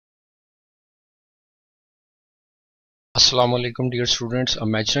अस्सलाम वालेकुम dear students.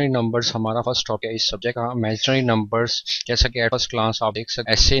 Imaginary numbers हमारा फर्स्ट टॉपिक है इस सब्जेक्ट का। इमेजिनरी नंबर्स जैसा कि फर्स्ट क्लास आप देख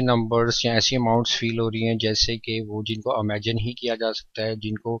सकते हैं, ऐसे नंबर्स या ऐसी अमाउंट्स फील हो रही हैं जैसे कि वो जिनको इमेजिन ही किया जा सकता है,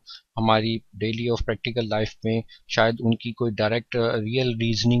 जिनको हमारी डेली ऑफ प्रैक्टिकल लाइफ में शायद उनकी कोई डायरेक्ट रियल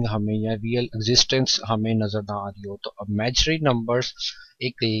रीजनिंग हमें या रियल एग्जिस्टेंस हमें नज़र ना आ रही हो। तो इमेजिनरी नंबर्स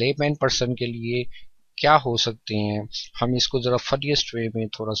एक लेमैन पर्सन के लिए क्या हो सकते हैं, हम इसको जरा फनीस्ट वे में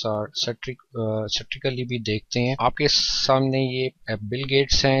थोड़ा सा सट्रिकली भी देखते हैं। आपके सामने ये बिल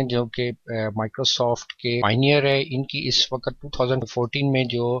गेट्स हैं जो कि माइक्रोसॉफ्ट के पायनियर है। इनकी इस वक्त 2014 में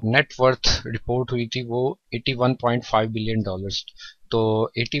जो नेट वर्थ रिपोर्ट हुई थी वो 81.5 बिलियन डॉलर्स। तो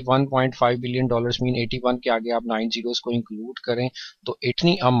 81.5 बिलियन डॉलर्स मीन 81 के आगे आप 9 जीरोस को इंक्लूड करें तो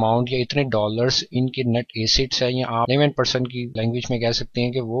इतनी अमाउंट या इतने डॉलर्स इनके नेट एसेट्स है, या आप लेमैन पर्सन की लैंग्वेज में कह सकते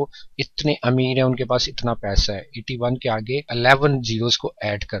हैं कि वो इतने अमीर है, उनके पास इतना पैसा है। 81 के आगे 11 जीरोस को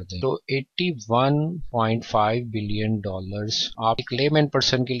ऐड कर दें तो 81.5 बिलियन डॉलर्स आप एक लेमैन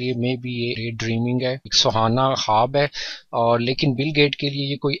पर्सन के लिए मे बी ये ड्रीमिंग है, एक सुहाना ख्वाब है। और लेकिन बिल गेट के लिए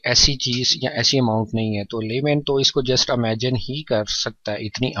ये कोई ऐसी चीज या ऐसी अमाउंट नहीं है। तो लेमैन तो इसको जस्ट इमेजिन ही कर सकता है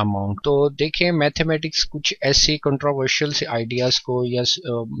इतनी अमाउंट। तो देखें, मैथमेटिक्स कुछ ऐसे कंट्रोवर्शियल से आइडियाज को या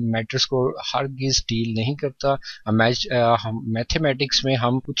मैटर्स को हरगिज डील नहीं करता। मैथमेटिक्स में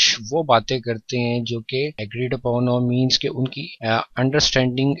हम कुछ वो बातें करते हैं जो कि एग्रीड अपॉन और मींस के उनकी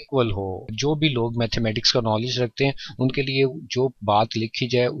अंडरस्टैंडिंग इक्वल हो। जो भी लोग मैथमेटिक्स का नॉलेज रखते हैं उनके लिए जो बात लिखी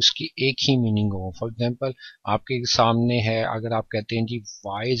जाए उसकी एक ही मीनिंग हो। फॉर एग्जांपल आपके सामने है, अगर आप कहते हैं जी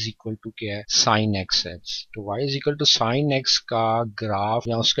y इज इक्वल टू क्या है, साइन x है, तो y is equal to sign x का ग्राफ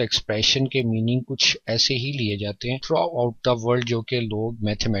या उसका एक्सप्रेशन के मीनिंग कुछ ऐसे ही लिए जाते हैं थ्रू आउट द वर्ल्ड जो कि लोग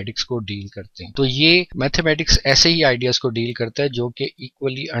मैथमेटिक्स को डील करते हैं। तो ये मैथमेटिक्स ऐसे ही आइडियाज को डील करता है जो कि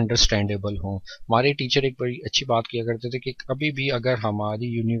इक्वली अंडरस्टैंडेबल हो। हमारे टीचर एक बड़ी अच्छी बात किया करते थे कि कभी भी अगर हमारी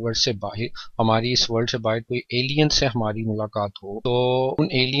यूनिवर्स से बाहर, हमारी इस वर्ल्ड से बाहर कोई एलियन से हमारी मुलाकात हो तो उन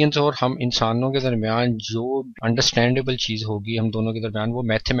एलियंस और हम इंसानों के दरमियान जो अंडरस्टैंडेबल चीज होगी हम दोनों के दरमियान, वो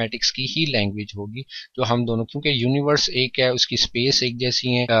मैथमेटिक्स की ही लैंग्वेज होगी जो हम दोनों, क्योंकि यूनिवर्स एक है, उसकी स्पेस एक जैसी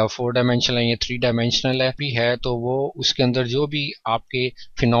है, 4 डायमेंशनल है या 3 डायमेंशनल है भी है, तो वो उसके अंदर जो भी आपके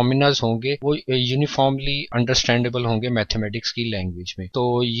फिनोमिनाज होंगे वो यूनिफॉर्मली अंडरस्टैंडेबल होंगे मैथमेटिक्स की लैंग्वेज में। तो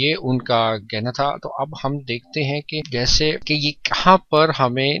ये उनका कहना था। तो अब हम देखते हैं कि जैसे कि ये कहाँ पर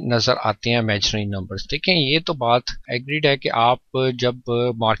हमें नजर आते हैं इमेजिनरी नंबर्स। देखें, ये तो बात एग्रीड है कि आप जब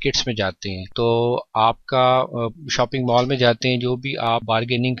मार्केट्स में जाते हैं तो आपका शॉपिंग मॉल में जाते हैं, जो भी आप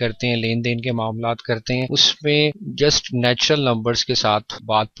बार्गेनिंग करते हैं, लेन देन के मामलात करते हैं, उसमें जस्ट नेचुरल नंबर्स के साथ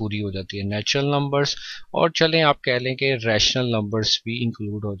बात पूरी हो जाती है। नेचुरल नंबर्स और चलें आप कह लें कि रैशनल नंबर्स भी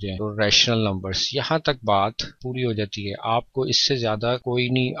इंक्लूड हो जाएं तो रैशनल नंबर्स, यहाँ तक बात पूरी हो जाती है। आपको इससे ज्यादा कोई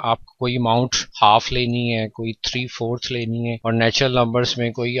नहीं, आपको कोई अमाउंट हाफ लेनी है, कोई 3/4 लेनी है, और नेचुरल नंबर्स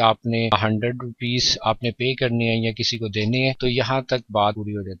में कोई आपने 100 रुपीज आपने पे करनी है या किसी को देने हैं, तो यहाँ तक बात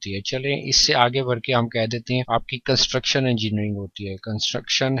पूरी हो जाती है। चलें इससे आगे बढ़ के हम कह देते हैं आपकी कंस्ट्रक्शन इंजीनियरिंग होती है।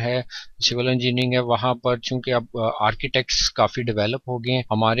 कंस्ट्रक्शन है, सिविल इंजीनियरिंग है, वहां पर चूंकि अब आर्किटेक्ट्स काफी डेवलप हो गए हैं,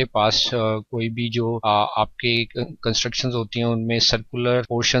 हमारे पास कोई भी जो आपके कंस्ट्रक्शंस होती हैं उनमें सर्कुलर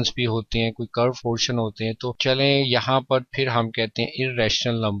पोर्शंस भी होते हैं, कोई कर्व पोर्शन होते हैं। तो चलें यहाँ पर फिर हम कहते हैं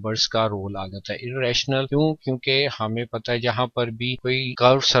इररेशनल नंबर्स का रोल आ जाता है। इररेशनल क्यों? क्योंकि हमें पता है जहां पर भी कोई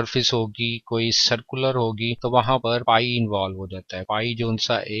कर्व सरफेस होगी, कोई सर्कुलर होगी, तो वहां पर पाई इन्वॉल्व हो जाता है। पाई जो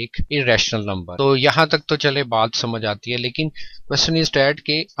उनसा एक इररेशनल नंबर। तो यहाँ तक तो चले बात समझ आती है, लेकिन क्वेश्चन इज डैट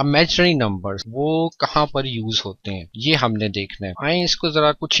के इमेजिनरी नंबर्स वो कहाँ पर यूज होते हैं, ये हमने देखना है। आए इसको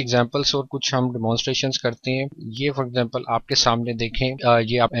जरा कुछ एग्जांपल्स और कुछ हम डेमोन्स्ट्रेशंस करते हैं। ये फॉर एग्जांपल आपके सामने देखें,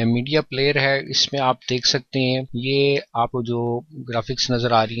 ये आप मीडिया प्लेयर है, इसमें आप देख सकते हैं ये आपको जो ग्राफिक्स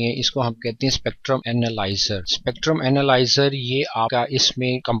नजर आ रही है इसको हम कहते हैं स्पेक्ट्रम एनालाइजर। स्पेक्ट्रम एनालाइजर ये आपका,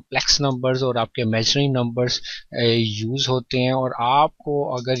 इसमें कम्प्लेक्स नंबर्स और आपके इमेजिनरी नंबर्स यूज होते हैं। और आपको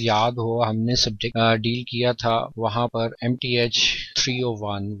अगर याद हो हमने सब्जेक्ट डील किया था वहां पर MTH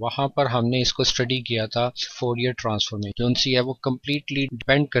 301, वहां पर हमने इसको स्टडी किया था। फोरियर ट्रांसफॉर्मेशन जो सी है वो कम्प्लीटली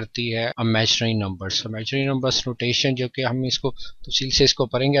डिपेंड करती है imaginary numbers. Imaginary numbers notation जो कि हम इसको तफसील से इसको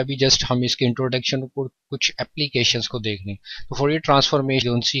पढ़ेंगे, अभी जस्ट हम इसके इंट्रोडक्शन को कुछ एप्लीकेशंस को देख लें। तो फोरियर ट्रांसफॉर्मेशन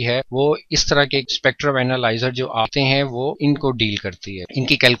जो सी है वो इस तरह के स्पेक्ट्रम एनालाइजर जो आते हैं वो इनको डील करती है,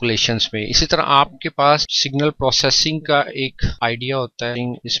 इनकी कैलकुलेशंस में। इसी तरह आपके पास सिग्नल प्रोसेसिंग का एक आइडिया होता है।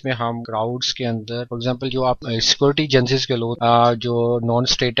 इसमें हम क्राउड्स के अंदर फॉर एग्जांपल जो आप सिक्योरिटी एजेंसीज के लोग जो नॉन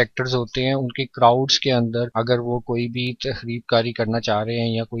स्टेट एक्टर्स होते हैं उनके क्राउड्स के अंदर अगर वो कोई भी खरीददारी करना चाह रहे हैं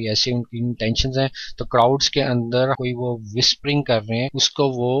या कोई ऐसे उनकी इंटेंशंस हैं, तो क्राउड्स के अंदर कोई वो विस्परिंग कर रहे हैं उसको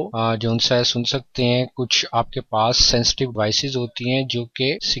वो जो सा है सुन सकते हैं। कुछ आपके पास सेंसिटिव डिवाइसेस होती हैं जो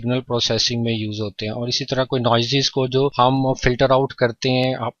कि सिग्नल प्रोसेसिंग में यूज होते हैं, और इसी तरह कोई नॉइजेस को जो हम फिल्टर आउट करते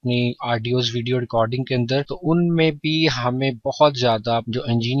हैं अपनी ऑडियोज वीडियो रिकॉर्डिंग के अंदर, तो उनमें भी हमें बहुत ज्यादा जो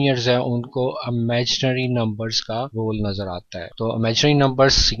इंजीनियर्स हैं उनको इमेजिनरी नंबर्स का रोल नजर आता है। तो इमेजिनरी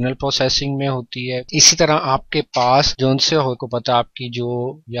नंबर्स सिग्नल प्रोसेसिंग में होती है। इसी तरह आपके पास जो उनसे हो को पता आपकी जो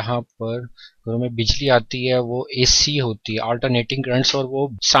यहाँ पर घरों में बिजली आती है वो एसी होती है, अल्टरनेटिंग करंट्स, और वो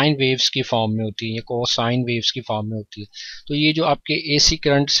साइन वेव्स की फॉर्म में होती है या कोसाइन वेव्स की फॉर्म में होती है। तो ये जो आपके एसी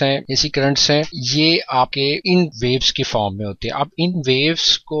करंट्स हैं ये आपके इन वेव्स की फॉर्म में होती है। अब इन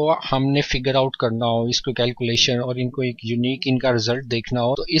वेव्स को हमने फिगर आउट करना हो, इसको कैलकुलेशन और इनको एक यूनिक इनका रिजल्ट देखना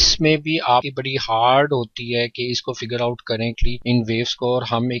हो, तो इसमें भी आपकी बड़ी हार्ड होती है कि इसको फिगर आउट करें कि इन वेव्स को और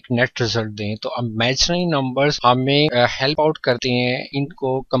हम एक नेट रिजल्ट दें। तो इमेजिनरी नंबर्स हमें हेल्प आउट करते हैं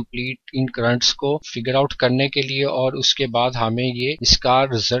इनको कंप्लीट इन करंट्स को फिगर आउट करने के लिए, और उसके बाद हमें ये इसका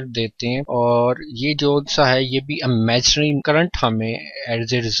रिजल्ट देते हैं। और ये जो सा है ये भी इमेजिनरी करंट हमें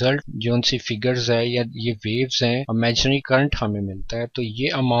एज ए रिजल्ट जो सी फिगर्स है या ये वेव्स हैं इमेजिनरी करंट हमें मिलता है। तो ये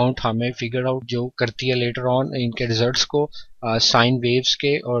अमाउंट हमें फिगर आउट जो करती है लेटर ऑन इनके रिजल्ट्स को साइन वेव्स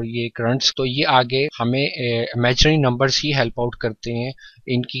के और ये करंट्स, तो ये आगे हमें इमेजिनरी नंबर्स ही हेल्प आउट करते हैं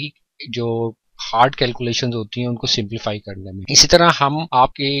इनकी जो हार्ड कैलकुलेशंस होती हैं उनको सिंप्लीफाई करने में। इसी तरह हम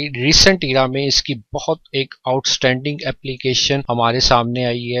आपके रिसेंट ईरा में इसकी बहुत एक आउटस्टैंडिंग एप्लीकेशन हमारे सामने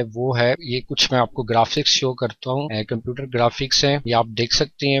आई है, वो है ये कुछ मैं आपको ग्राफिक्स शो करता हूँ। कंप्यूटर ग्राफिक्स हैं, ये आप देख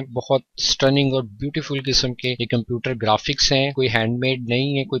सकते हैं, बहुत स्टनिंग और ब्यूटीफुल किस्म के ये कंप्यूटर ग्राफिक्स हैं। कोई हैंडमेड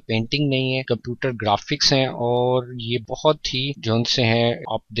नहीं है, कोई पेंटिंग नहीं है, कंप्यूटर ग्राफिक्स हैं और ये बहुत ही जोन से हैं।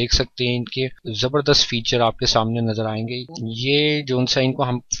 आप देख सकते हैं इनके जबरदस्त फीचर आपके सामने नजर आएंगे। ये जोन सा इनको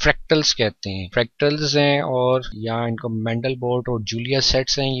हम फ्रैक्टल्स कहते हैं, फ्रैक्टल्स हैं, और यहाँ इनको मेंडलबोर्ड और जूलिया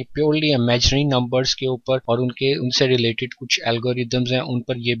सेट्स हैं। ये प्योरली इमेजिनरी नंबर्स के ऊपर और उनके उनसे रिलेटेड कुछ एल्गोरिदम्स हैं उन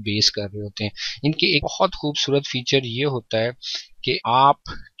पर ये बेस कर रहे होते हैं। इनके एक बहुत खूबसूरत फीचर ये होता है कि आप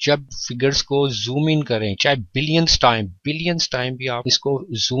जब फिगर्स को जूम इन करें, चाहे बिलियंस टाइम भी आप इसको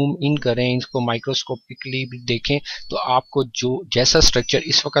जूम इन करें, इसको माइक्रोस्कोपिकली भी देखें, तो आपको जो जैसा स्ट्रक्चर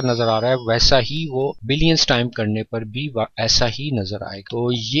इस वक्त नजर आ रहा है वैसा ही वो बिलियंस टाइम करने पर भी ऐसा ही नजर आएगा।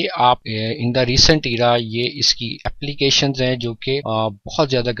 तो ये आप इन द रिसेंट ईरा ये इसकी एप्लीकेशंस हैं जो कि बहुत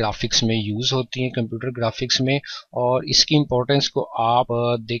ज्यादा ग्राफिक्स में यूज होती हैं, कंप्यूटर ग्राफिक्स में। और इसकी इंपॉर्टेंस को आप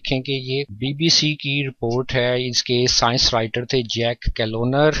देखें कि ये बीबीसी की रिपोर्ट है, इसके साइंस राइटर थे जैक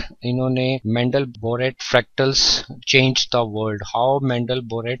कैलोनर। इन्होंने Mendel borate fractals change the world, how Mendel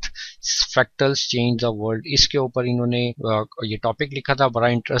borate fractals change the world, इसके ऊपर इन्होंने ये टॉपिक लिखा था। बड़ा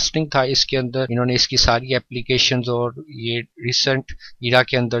इंटरेस्टिंग था। इसके अंदर इन्होंने इसकी सारी एप्लीकेशंस और ये रिसेंट ईरा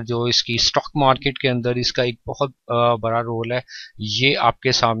के अंदर जो इसकी स्टॉक मार्केट के अंदर इसका एक बहुत बड़ा रोल है, ये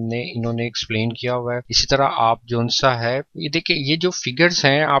आपके सामने इन्होंने एक्सप्लेन किया हुआ है। इसी तरह आप जो सा है ये देखिए, ये जो फिगर्स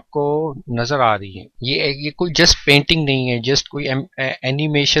हैं आपको नजर आ रही है, ये कोई जस्ट पेंटिंग नहीं है, जस्ट कोई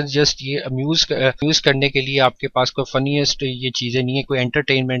एनिमेशन, जस्ट ये अम्यूज करने के लिए आपके पास कोई फनीएस्ट ये चीजें नहीं है, कोई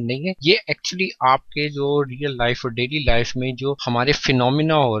एंटरटेनमेंट नहीं है। ये एक्चुअली आपके जो रियल लाइफ और डेली लाइफ में जो हमारे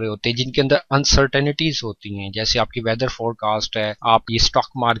फिनोमिना हो रहे होते हैं जिनके अंदर अनसर्टेनिटीज होती हैं, जैसे आपकी वेदर फोरकास्ट है, आप ये स्टॉक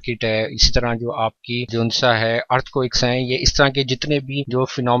मार्केट है, इसी तरह जो आपकी जो सा है अर्थक्वेक्स हैं, ये इस तरह के जितने भी जो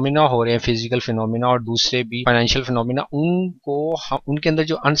फिनोमिना हो रहे हैं, फिजिकल फिनोमिना और दूसरे भी फाइनेंशियल फिनोमिना, उनको उनके अंदर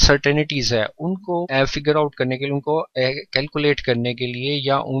जो अनसर्टेनिटीज है उनको फिगर आउट करने के लिए, उनको कैलकुलेट करने के लिए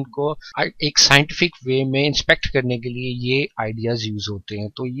या उनको एक साइंटिफिक वे में इंस्पेक्ट करने के लिए ये आइडियाज यूज होते हैं।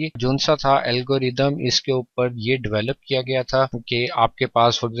 तो ये जोन सा था एल्गोरिदम, इसके ऊपर ये डेवलप किया गया था कि आपके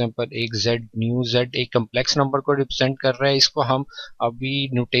पास फॉर एग्जांपल एक जेड एक कम्प्लेक्स नंबर को रिप्रेजेंट कर रहा है। इसको हम अभी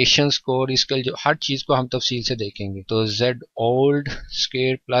नोटेशंस को और इसके जो हर चीज को हम तफसील से देखेंगे। तो Z old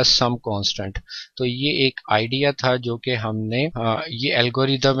square plus some constant, तो ये एक आइडिया था जो कि हमने ये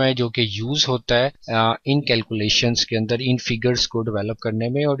एल्गोरिदम है जो कि यूज होता है इन कैलकुलेशंस के अंदर, इन फिगर्स को डेवलप करने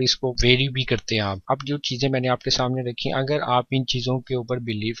में, और इसको वेरी भी करते हैं आप। अब जो चीजें मैंने आपके सामने रखी, अगर आप इन चीजों के ऊपर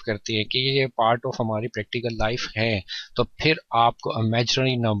बिलीव करते हैं कि ये पार्ट ऑफ हमारी प्रैक्टिकल लाइफ है, तो फिर आपको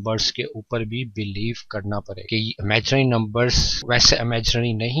इमेजिनरी नंबर्स के ऊपर भी बिलीव करना पड़ेगा कि इमेजिनरी नंबर्स वैसे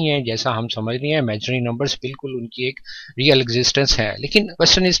इमेजिनरी नहीं है जैसा हम समझ रहे हैं। इमेजिनरी नंबर्स बिल्कुल उनकी एक रियल एग्जिस्टेंस है, लेकिन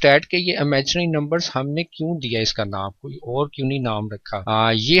क्वेश्चन इज दैट कि ये इमेजिनरी नंबर्स हमने क्यों दिया इसका नाम, कोई और क्यों नहीं नाम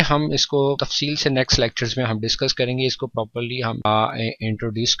रखा। ये हम इसको तफसील से नेक्स्ट लेक्चर्स में हम डिस्कस करेंगे, इसको प्रॉपर्ली स्लोली हम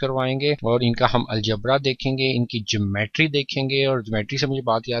इंट्रोड्यूस करवाएंगे और इनका हम अलजबरा देखेंगे, इनकी ज्योमेट्री देखेंगे। और ज्योमेट्री से मुझे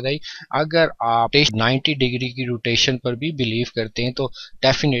बात याद आई, अगर आप 90 डिग्री की रोटेशन पर भी बिलीव करते हैं तो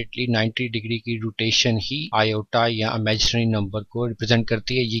डेफिनेटली 90 डिग्री की रोटेशन ही आयोटा या इमेजिनरी नंबर को रिप्रेजेंट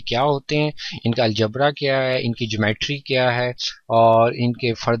करती है। ये क्या होते हैं, इनका अलजबरा क्या है, इनकी ज्योमेट्री क्या है और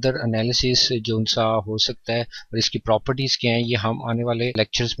इनके फर्दर एनालिसिस जो उनसा हो सकता है और इसकी प्रॉपर्टीज क्या हैं, ये हम आने वाले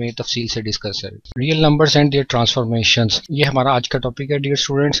लेक्चर्स में तफसील से डिस्कस करेंगे। Real numbers and there transformations, ये हमारा आज का टॉपिक है डियर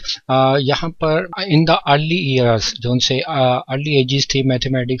स्टूडेंट्स। यहाँ पर इन द अर्ली ईयर्स जो उनसे अर्ली एजेस थी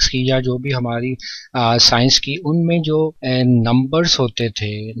मैथमेटिक्स की या जो भी हमारी साइंस की, उनमें जो नंबर्स होते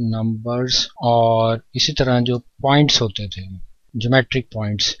थे, नंबर्स और इसी तरह जो पॉइंट्स होते थे, ज्योमेट्रिक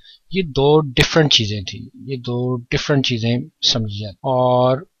पॉइंट्स, ये दो डिफरेंट चीज़ें थी, ये दो डिफरेंट चीज़ें समझिए।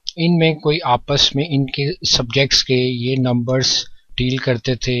 और इनमें कोई आपस में इनके सब्जेक्ट्स के ये नंबर्स डील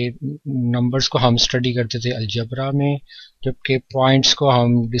करते थे, नंबर्स को हम स्टडी करते थे अलजबरा में, जबकि पॉइंट्स को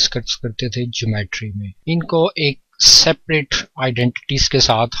हम डिस्कस करते थे ज्योमेट्री में। इनको एक सेपरेट आइडेंटिटीज के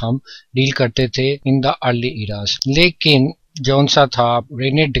साथ हम डील करते थे इन द अर्ली इरास। लेकिन जौन सा था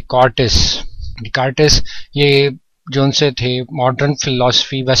रेने डिकार्टिस ये जो से थे मॉडर्न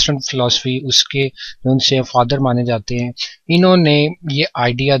फिलॉसफी, वेस्टर्न फिलॉसफी, उसके जो से फादर माने जाते हैं, इन्होंने ये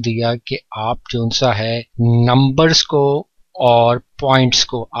आइडिया दिया कि आप जो सा है नंबर्स को और पॉइंट्स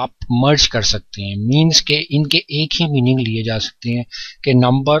को आप मर्ज कर सकते हैं। मींस के इनके एक ही मीनिंग लिए जा सकते हैं कि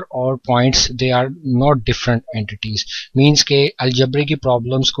नंबर और points they are not different entities. Means के अलजबरे की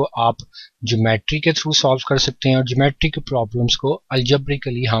प्रॉब्लम्स को आप ज्योमेट्री के थ्रू सॉल्व कर सकते हैं और ज्योमेट्री की प्रॉब्लम्स को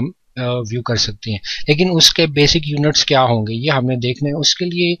अलजब्रिकली हम व्यू कर सकते हैं। लेकिन उसके बेसिक यूनिट्स क्या होंगे ये हमने देखना है। उसके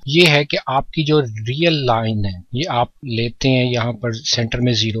लिए ये है कि आपकी जो रियल लाइन है ये आप लेते हैं, यहाँ पर सेंटर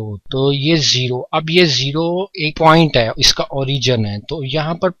में जीरो हो तो ये जीरो, अब ये जीरो एक पॉइंट है, इसका ओरिजिन है, तो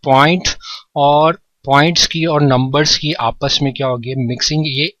यहाँ पर पॉइंट और पॉइंट्स की और नंबर्स की आपस में क्या होगी, मिक्सिंग,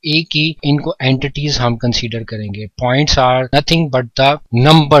 ये एक ही इनको एंटिटीज हम कंसीडर करेंगे। Points are nothing but the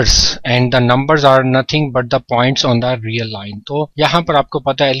numbers and the numbers are nothing but the points on the real line. तो यहाँ पर आपको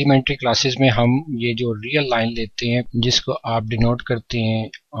पता है एलिमेंट्री क्लासेस में हम ये जो रियल लाइन लेते हैं जिसको आप डिनोट करते हैं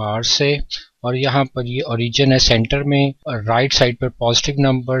आर से, और यहाँ पर ये ओरिजिन है सेंटर में, राइट साइड पर positive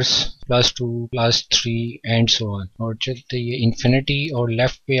numbers +2 +3 and so on, और चलते ये इन्फिनिटी, और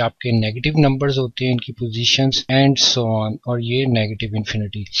लेफ्ट पे आपके नेगेटिव नंबर्स होते हैं इनकी पोजीशंस एंड सो ऑन, और ये नेगेटिव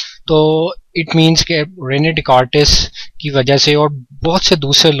इन्फिनिटी। तो इट मीन्स के रेने डिकार्टिस की वजह से और बहुत से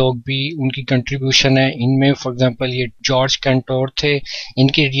दूसरे लोग भी उनकी कंट्रीब्यूशन है इनमें। फॉर एग्जांपल ये जॉर्ज कैंटोर थे,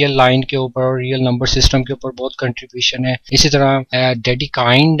 इनकी रियल लाइन के ऊपर और रियल नंबर सिस्टम के ऊपर बहुत कंट्रीब्यूशन है। इसी तरह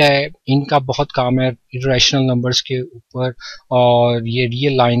डेडिकाइंड है, इनका बहुत काम है इरेशनल नंबर्स के ऊपर और ये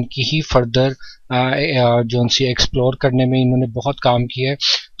रियल लाइन की ही फर्दर जो सी एक्सप्लोर करने में इन्होंने बहुत काम किया है।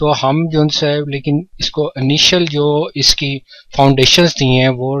 तो हम जो से लेकिन इसको इनिशियल जो इसकी फाउंडेशंस दी हैं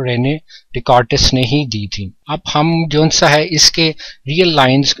वो रेने डिकार्टिस ने ही दी थी। अब हम जो सा है इसके रियल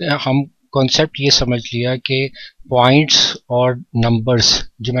लाइंस, हम कॉन्सेप्ट ये समझ लिया कि पॉइंट्स और नंबर्स,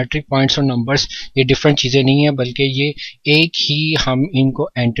 ज्योमेट्रिक पॉइंट्स और नंबर्स ये डिफरेंट चीज़ें नहीं है, बल्कि ये एक ही हम इनको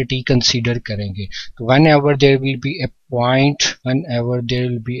एंटिटी कंसीडर करेंगे। तो when ever there will be A point, when ever there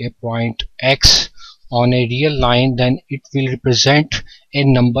will be A point x on a real line, then it will represent a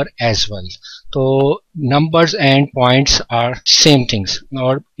number as well. तो numbers and points are same things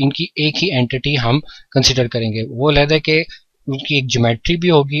और इनकी एक ही entity हम consider करेंगे। वो लेदा कि उनकी एक ज्योमेट्री भी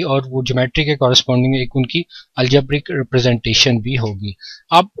होगी और वो ज्योमेट्री के कॉरस्पॉन्डिंग एक उनकी अलजेब्रिक रिप्रेजेंटेशन भी होगी।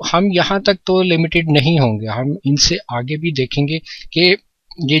 अब हम यहाँ तक तो लिमिटेड नहीं होंगे, हम इनसे आगे भी देखेंगे कि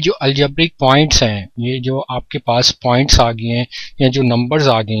ये जो अलजेब्रिक पॉइंट्स हैं, ये जो आपके पास पॉइंट्स आ गए हैं या जो नंबर्स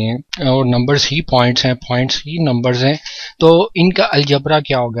आ गए हैं और नंबर्स ही पॉइंट्स हैं, पॉइंट्स ही नंबर्स हैं, तो इनका अलजेब्रा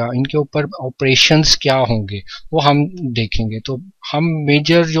क्या होगा, इनके ऊपर ऑपरेशंस क्या होंगे वो हम देखेंगे। तो हम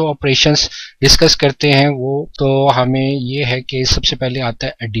मेजर जो ऑपरेशंस डिस्कस करते हैं वो तो हमें ये है कि सबसे पहले आता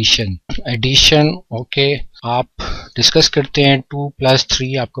है एडिशन। ओके, आप डिस्कस करते हैं 2 +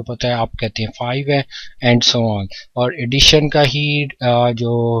 3 आपको पता है, आप कहते हैं 5 है एंड सो ऑन। और एडिशन का ही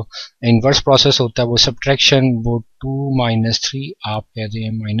जो इन्वर्स प्रोसेस होता है वो सब्ट्रैक्शन, वो 2 - 3 आप कहते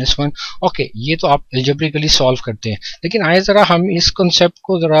हैं -1। ओके, ये तो आप अलजेब्रिकली सॉल्व करते हैं। लेकिन आए ज़रा हम इस कॉन्सेप्ट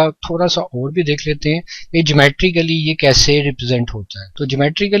को ज़रा थोड़ा सा और भी देख लेते हैं कि ज्योमेट्रिकली ये कैसे रिप्रेजेंट होता है। तो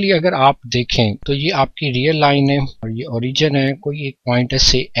ज्योमेट्रिकली अगर आप देखें तो ये आपकी रियल लाइन है और ये ओरिजिन है, कोई एक पॉइंट है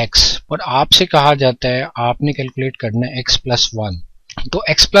से x, और आपसे कहा जाता है आपने कैलकुलेट करना है x + 1। तो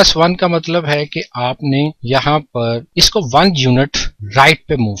x + 1 का मतलब है कि आपने यहाँ पर इसको 1 यूनिट राइट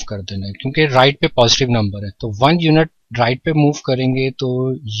पे मूव कर देना है, क्योंकि राइट पे पॉजिटिव नंबर है। तो 1 यूनिट राइट पे मूव करेंगे तो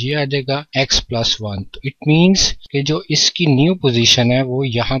ये आ जाएगा x प्लस 1। तो इट मीन्स कि जो इसकी न्यू पोजीशन है वो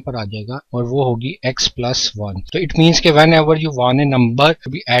यहाँ पर आ जाएगा और वो होगी x प्लस 1। तो इट मीन्स कि when ever you want a number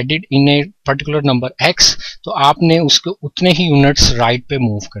to be added in a particular number x, तो आपने उसको उतने ही यूनिट्स राइट पे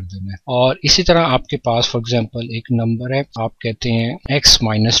मूव कर देना है। और इसी तरह आपके पास फॉर एग्जांपल एक नंबर है, आप कहते हैं x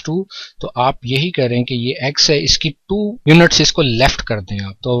माइनस 2, तो आप यही करें कि ये x है, इसकी 2 यूनिट्स इसको लेफ्ट कर दें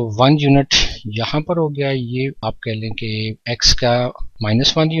आप, तो 1 यूनिट यहाँ पर हो गया, ये आप कह लें कि x का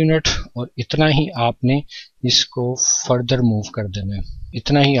 -1 यूनिट, और इतना ही आपने इसको फर्दर मूव कर देना है।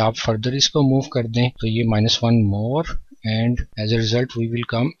 इतना ही आप फर्दर इसको मूव कर दें तो ये -1 मोर, and as a result we will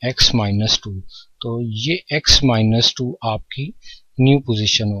come x minus 2। तो ये x माइनस 2 आपकी न्यू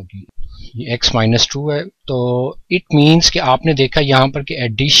पोजीशन होगी। ये x माइनस 2 है। तो इट मीन्स कि आपने देखा यहाँ पर कि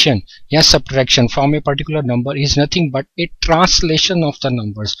एडिशन या subtraction from a particular number is nothing but A translation of the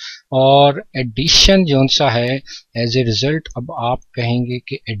numbers, और एडिशन जो सा है एज ए रिजल्ट अब आप कहेंगे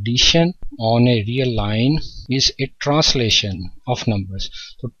कि addition on a real line is a translation of numbers.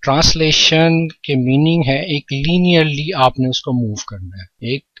 तो ट्रांसलेशन के मीनिंग है एक लीनियरली आपने उसको मूव करना है,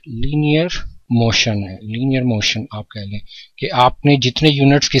 एक लीनियर मोशन है, लीनियर मोशन आप कह लें कि आपने जितने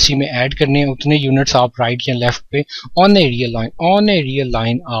यूनिट्स किसी में ऐड करने हैं उतने यूनिट्स आप राइट या लेफ्ट पे ऑन ए रियल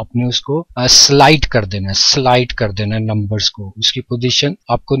लाइन आपने उसको स्लाइड कर देना है, स्लाइड कर देना है नंबर्स को, उसकी पोजीशन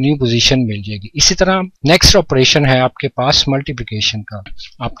आपको न्यू पोजीशन मिल जाएगी। इसी तरह नेक्स्ट ऑपरेशन है आपके पास मल्टीप्लिकेशन का,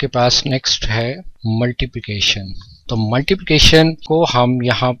 आपके पास नेक्स्ट है मल्टीप्लिकेशन। तो मल्टीप्लिकेशन को हम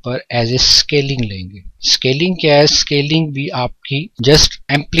यहाँ पर एज ए स्केलिंग लेंगे। स्केलिंग क्या है? स्केलिंग भी आपकी जस्ट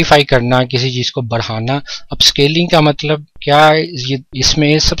एम्पलीफाई करना, किसी चीज को बढ़ाना। अब स्केलिंग का मतलब क्या है? ये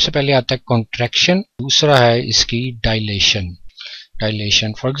इसमें सबसे पहले आता है कॉन्ट्रैक्शन, दूसरा है इसकी डायलेशन।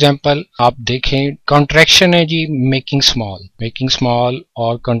 डायलेशन फॉर एग्जांपल आप देखें, कॉन्ट्रैक्शन है जी मेकिंग स्मॉल,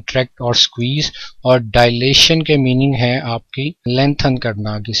 और कॉन्ट्रैक्ट और स्क्वीज, और डायलेशन के मीनिंग है आपकी लेंथन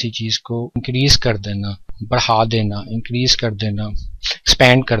करना, किसी चीज को इंक्रीज कर देना, बढ़ा देना, इंक्रीज कर देना,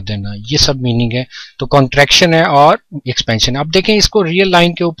 एक्सपेंड कर देना, ये सब मीनिंग है। तो कॉन्ट्रैक्शन है और एक्सपेंशन। अब देखें इसको रियल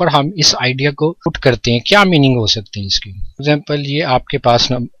लाइन के ऊपर हम इस आइडिया को पुट करते हैं, क्या मीनिंग हो सकते हैं इसकी। फॉर एग्जांपल ये आपके पास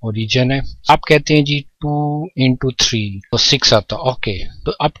ओरिजिन है, आप कहते हैं जी 2 इंटू 3 तो 6 आता है। ओके,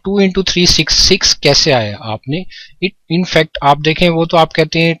 तो अब 2 इंटू 3 6 कैसे आया आपने? इन फैक्ट आप देखें वो तो आप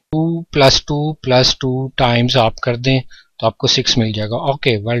कहते हैं 2 प्लस 2 टाइम्स आप कर दें तो आपको 6 मिल जाएगा।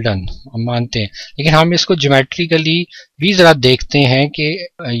 ओके, वेल डन, हम मानते हैं। लेकिन हम इसको ज्योमेट्रिकली भी जरा देखते हैं कि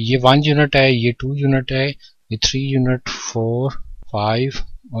ये 1 यूनिट है, ये 2 यूनिट है, ये 3 यूनिट, 4, 5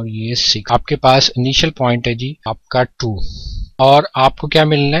 और ये 6। आपके पास इनिशियल पॉइंट है जी आपका 2 और आपको क्या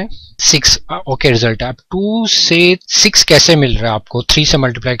मिलना है? 6। ओके, रिजल्ट है। अब 2 से 6 कैसे मिल रहा है आपको? 3 से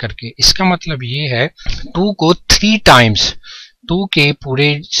मल्टीप्लाई करके। इसका मतलब ये है 2 को 3 टाइम्स, 2 के पूरे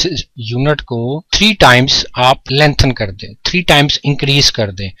यूनिट को 3 टाइम्स आप लेंथन कर दें, 3 टाइम्स इंक्रीज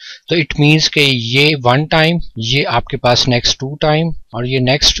कर दें। तो इट मीन्स कि ये 1 टाइम, ये आपके पास नेक्स्ट 2 टाइम और ये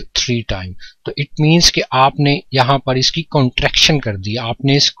नेक्स्ट 3 टाइम। तो इट मीन्स कि आपने यहाँ पर इसकी कॉन्ट्रैक्शन कर दी,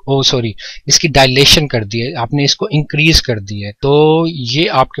 आपने इसकी डायलेशन कर दी है, आपने इसको इंक्रीज कर दी है। तो ये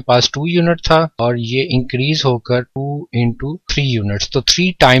आपके पास 2 यूनिट था और ये इंक्रीज होकर 2 इंटू 3 यूनिट्स, तो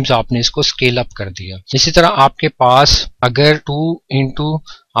 3 टाइम्स आपने इसको स्केल अप कर दिया। इसी तरह आपके पास अगर 2 इंटू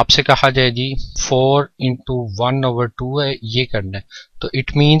आपसे कहा जाए जी 4 इंटू 1/2 है, ये करना है, तो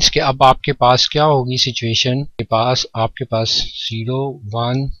इट मीन्स कि अब आपके पास क्या होगी सिचुएशन के पास, आपके पास 0,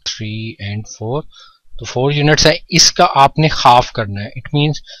 1, 3 एंड 4, तो 4 यूनिट्स है, इसका आपने हाफ करना है। इट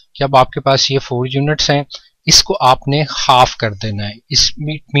मीन्स कि अब आपके पास ये 4 यूनिट्स हैं, इसको आपने हाफ कर देना है। इस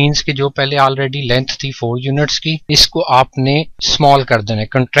मीन्स कि जो पहले ऑलरेडी लेंथ थी 4 यूनिट्स की, इसको आपने स्मॉल कर देना है,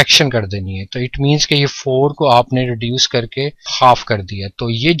 कंट्रैक्शन कर देनी है। तो इट मीन्स कि ये 4 को आपने रिड्यूस करके हाफ कर दिया। तो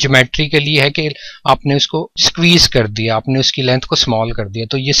ये ज्योमेट्रिकली है कि आपने उसको स्क्वीज कर दिया, आपने उसकी लेंथ को स्मॉल कर दिया।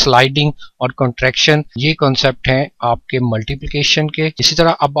 तो ये स्लाइडिंग और कंट्रैक्शन, ये कॉन्सेप्ट है आपके मल्टीप्लिकेशन के। इसी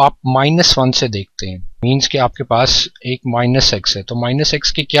तरह अब आप -1 से देखते हैं, मीन्स कि आपके पास एक -x है, तो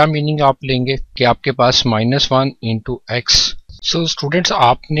 -x की क्या मीनिंग आप लेंगे कि आपके पास -1 इंटू x। सो स्टूडेंट्स,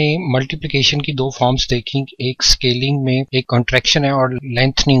 आपने मल्टीप्लिकेशन की 2 फॉर्म्स देखी, एक स्केलिंग में एक कॉन्ट्रैक्शन है और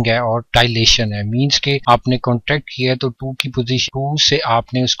लेंथनिंग है और डायलेशन है। मीन्स के आपने कॉन्ट्रैक्ट किया तो 2 की पोजीशन 2 से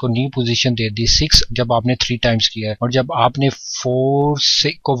आपने उसको न्यू पोजीशन दे दी 6 जब आपने 3 टाइम्स किया, और जब आपने 4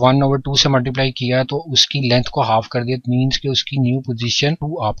 से को 1/2 से मल्टीप्लाई किया तो उसकी लेंथ को हाफ कर दिया, मीन्स के उसकी न्यू पोजीशन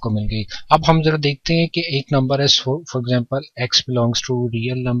 2 आपको मिल गई। अब हम जरा देखते हैं कि एक नंबर है, for example x belongs to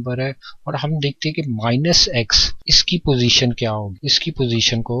real number है, और हम देखते हैं कि -x इसकी पोजीशन क्या क्या होगी, इसकी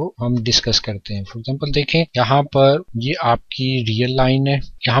पोजीशन को हम डिस्कस करते हैं। फॉर एग्जांपल देखें, यहाँ पर ये आपकी रियल लाइन है,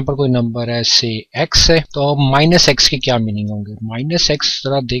 यहाँ पर कोई नंबर है से x है, तो माइनस एक्स के क्या मीनिंग होंगे। माइनस एक्स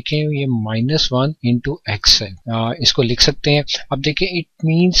जरा देखें, ये -1 इंटू एक्स है, इसको लिख सकते हैं। अब देखें, इट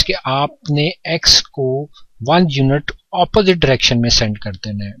मीन्स कि आपने x को 1 यूनिट ऑपोजिट डायरेक्शन में सेंड कर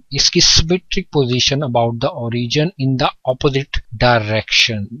देना है। इसकी symmetric position about the origin in the opposite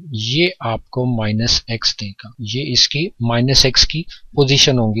direction, ये आपको -x देगा, ये इसकी -x की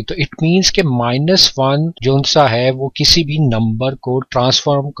पोजीशन होगी। तो इट मीन्स के -1 जो सा है वो किसी भी नंबर को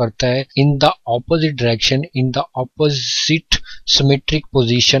ट्रांसफॉर्म करता है in the opposite direction, in the opposite symmetric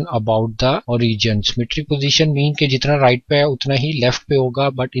position about the origin. Symmetric position mean के जितना राइट पे है उतना ही लेफ्ट पे होगा,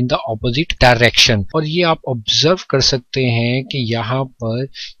 but in the opposite direction. और ये आप ऑब्जर्व कर सकते हैं कि यहाँ पर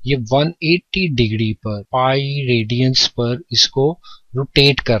ये 180 डिग्री पर पाई रेडियंस पर इसको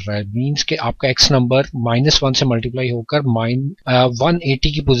रोटेट कर रहा है। मींस कि आपका x नंबर -1 से मल्टीप्लाई होकर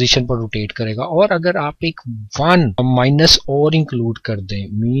 180 की पोजीशन पर रोटेट करेगा। और अगर आप एक 1 माइनस और इंक्लूड कर दें,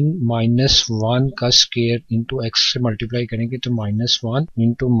 मीन -1 का स्क्वायर इंटू x से मल्टीप्लाई करेंगे तो -1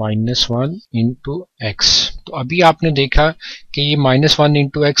 इंटू x। तो अभी आपने देखा कि ये -1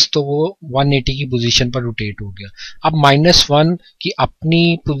 इंटू x, तो वो 180 की पोजीशन पर रोटेट हो गया। अब -1 की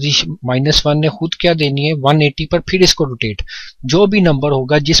अपनी पोजीशन, -1 ने खुद क्या देनी है 180 पर, फिर इसको रोटेट, जो भी नंबर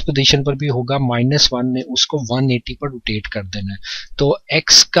होगा जिस पोजीशन पर भी होगा -1 ने उसको 180 पर रोटेट कर देना है। तो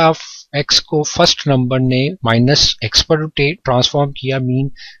x को फर्स्ट नंबर ने -x पर रोटेट ट्रांसफॉर्म किया, मीन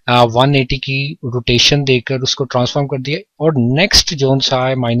 180 की रोटेशन देकर उसको ट्रांसफॉर्म कर दिया। और नेक्स्ट जोन सा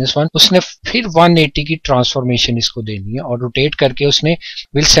है -1, उसने फिर 180 की ट्रांसफॉर्मेशन इसको देनी है और रोटेट करके उसने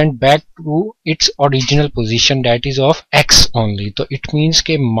will send back to its original position, that is of x only. तो इट मींस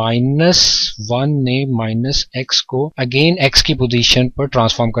के -1 ने -x को अगेन x की पोजीशन पर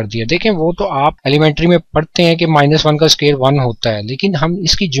ट्रांसफॉर्म कर दिया। देखें, वो तो आप एलिमेंट्री में पढ़ते हैं कि -1 का स्क्वायर 1 होता है, लेकिन हम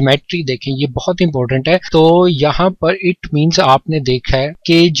इसकी ज्योमेट्री देखें, ये बहुत इंपॉर्टेंट है। तो यहाँ पर इट मींस आपने देखा है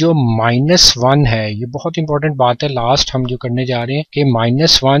कि जो -1 है, ये बहुत इंपॉर्टेंट बात है, लास्ट हम जो करने जा रहे हैं कि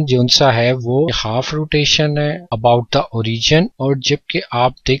 -1 जो सा है वो हाफ रोटेशन है अबाउट द ओरिजिन। और जबकि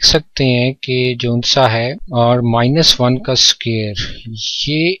आप देख सकते हैं कि जो सा है और -1 का स्क्वायर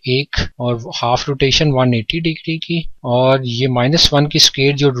ये एक, और हाफ रोटेशन 180 डिग्री की, और ये -1 की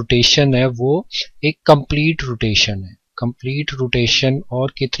स्क्वायर जो रोटेशन है वो एक कंप्लीट रोटेशन है। कंप्लीट रोटेशन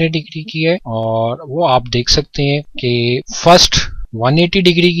और कितने डिग्री की है, और वो आप देख सकते हैं कि फर्स्ट 180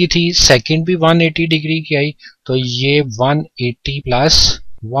 डिग्री की थी, सेकंड भी 180 डिग्री की आई, तो ये 180 प्लस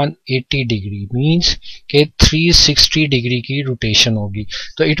 180 डिग्री मींस के 360 डिग्री की रोटेशन होगी।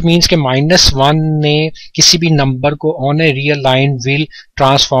 तो इट मींस के -1 ने किसी भी नंबर को on a real line will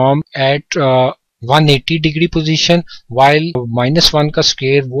transform eight 180 degree position, while -1 का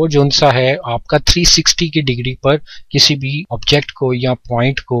स्क्वायर वो जोन सा है आपका 360 की डिग्री पर किसी भी ऑब्जेक्ट को या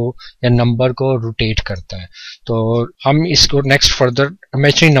पॉइंट को या नंबर को रोटेट करता है। तो हम इसको नेक्स्ट फर्दर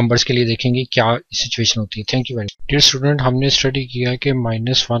इमेजिनरी नंबर्स के लिए देखेंगे क्या सिचुएशन होती है। Thank you very much. Dear student, हमने स्टडी किया कि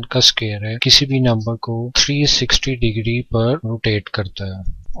 -1 का स्क्वायर है किसी भी नंबर को 360 डिग्री पर रोटेट करता है।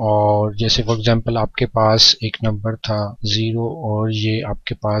 और जैसे फॉर एग्जांपल आपके पास एक नंबर था 0 और ये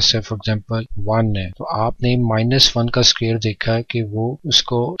आपके पास है फॉर एग्जांपल 1 है, तो आपने -1 का स्क्वायर देखा है कि वो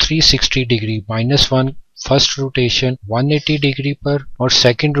उसको 360 डिग्री, -1 फर्स्ट रोटेशन 180 डिग्री पर और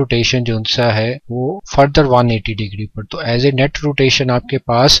सेकंड रोटेशन जो सा है वो फर्दर 180 डिग्री पर। तो एज ए नेट रोटेशन आपके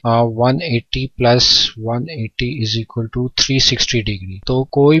पास 180 plus 180 is equal to 360 degree. तो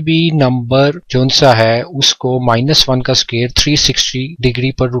कोई भी नंबर जो सा है उसको -1 का स्क्वायर 360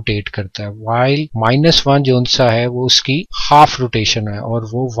 डिग्री पर रोटेट करता है, वाइल -1 जो सा है वो उसकी हाफ रोटेशन है और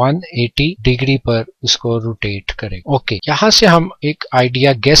वो 180 डिग्री पर उसको रोटेट करेगा। ओके, यहाँ से हम एक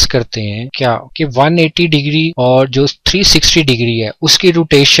आइडिया गेस करते हैं क्या कि 180 डिग्री और जो 360 डिग्री है उसकी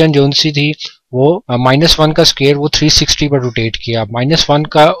रोटेशन जो सी थी वो -1 का स्क्वायर वो 360 पर रोटेट किया, -1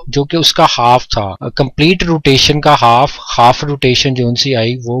 का जो कि उसका हाफ था, कंप्लीट रोटेशन का हाफ रोटेशन जो सी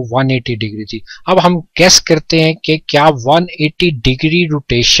आई वो 180 डिग्री थी। अब हम गेस करते हैं कि क्या 180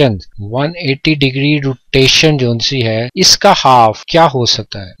 डिग्री रोटेशन जो सी है इसका हाफ क्या हो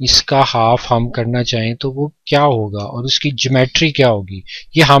सकता है। इसका हाफ हम करना चाहें तो वो क्या होगा और उसकी ज्योमेट्री क्या होगी,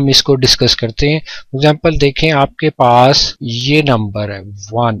 ये हम इसको डिस्कस करते हैं। एग्जांपल देखें, आपके पास ये नंबर है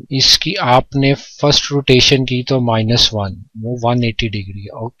 1, इसकी आपने फर्स्ट रोटेशन की तो -1 वो 180 डिग्री है।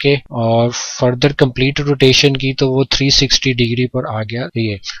 ओके, और फर्दर कंप्लीट रोटेशन की तो वो 360 डिग्री पर आ गया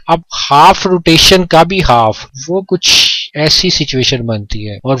ये। अब हाफ रोटेशन का भी हाफ वो कुछ ऐसी सिचुएशन बनती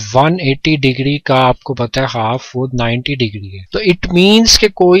है और 180 डिग्री का आपको पता है हाफ वो 90 डिग्री है। तो इट मींस कि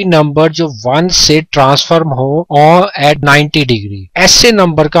कोई नंबर जो 1 से ट्रांसफॉर्म हो और एट 90 डिग्री, ऐसे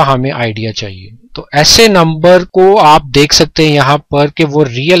नंबर का हमें आइडिया चाहिए। तो ऐसे नंबर को आप देख सकते हैं यहाँ पर कि वो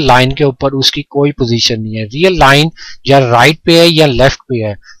रियल लाइन के ऊपर उसकी कोई पोजीशन नहीं है, रियल लाइन या राइट पे है या लेफ्ट पे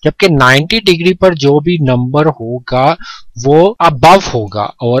है, जबकि 90 डिग्री पर जो भी नंबर होगा वो अबव होगा,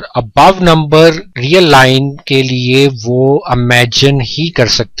 और अबव नंबर रियल लाइन के लिए वो इमेजिन ही कर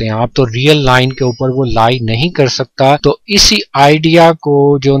सकते हैं आप, तो रियल लाइन के ऊपर वो लाई नहीं कर सकता। तो इसी आइडिया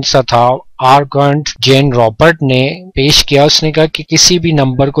को जो सा था आर्गंट जेन रॉबर्ट ने पेश किया। उसने कहा कि किसी भी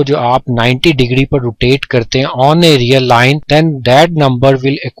नंबर को जो आप 90 डिग्री पर रोटेट करते हैं on a real line, then that number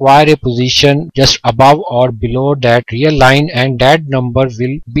will acquire a position just above और below that real line and that number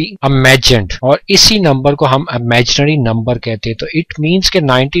will be imagined, और इसी नंबर को हम इमेजिनरी नंबर कहते हैं। तो इट मींस के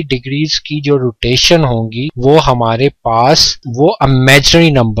 90 डिग्रीज की जो रोटेशन होंगी वो हमारे पास वो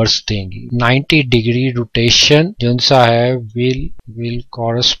इमेजिनरी नंबर्स देंगी। 90 डिग्री रोटेशन जो सा है will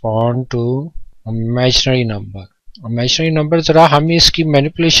correspond to imaginary number। Imaginary number जरा हम इसकी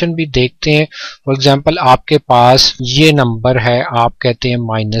मैनिपुलेशन भी देखते हैं। फॉर एग्जांपल आपके पास ये नंबर है, आप कहते हैं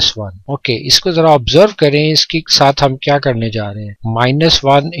 -1। ओके, इसको जरा ऑब्जर्व करें, इसके साथ हम क्या करने जा रहे हैं।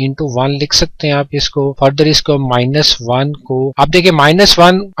 -1 into 1 लिख सकते हैं आप इसको। फर्दर इसको -1 को आप देखिए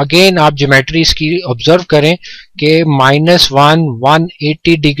 -1 अगेन आप ज्योमेट्री इसकी ऑब्जर्व करें कि -1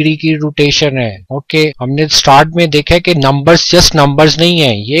 180 डिग्री की रोटेशन है। ओके, हमने स्टार्ट में देखा है कि नंबर्स जस्ट नंबर्स नहीं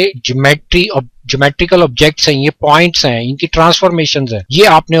है, ये ज्योमेट्रिकल ऑब्जेक्ट्स हैं, ये पॉइंट्स हैं, इनकी ट्रांसफॉर्मेशंस है, ये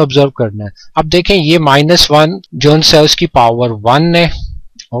आपने ऑब्जर्व करना है। अब देखें ये -1 जो है उसकी पावर 1 है।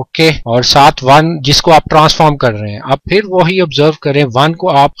 ओके, और साथ 1 जिसको आप ट्रांसफॉर्म कर रहे हैं। अब फिर वही ऑब्जर्व करें, 1 को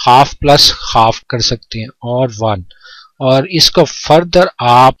आप हाफ प्लस हाफ कर सकते हैं और 1, और इसको फर्दर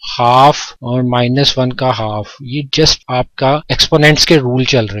आप हाफ और -1 का हाफ, ये जस्ट आपका एक्सपोनेंट्स के रूल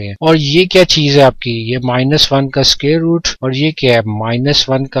चल रहे हैं। और ये क्या चीज है आपकी, ये -1 का स्क्वायर रूट, और ये क्या है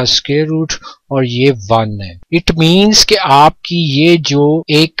 -1 का स्क्वायर रूट, और ये 1 है। इट मींस कि आपकी ये जो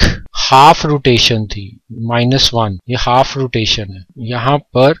एक हाफ रोटेशन थी -1, ये हाफ रोटेशन है यहाँ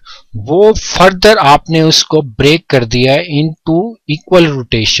पर, वो फर्दर आपने उसको ब्रेक कर दिया है इनटू इक्वल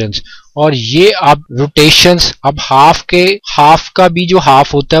रोटेशंस, और ये अब रोटेशंस अब हाफ का भी जो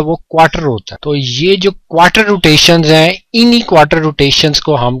हाफ होता है वो क्वार्टर होता है। तो ये जो क्वार्टर रोटेशंस हैं, इन्हीं क्वार्टर रोटेशंस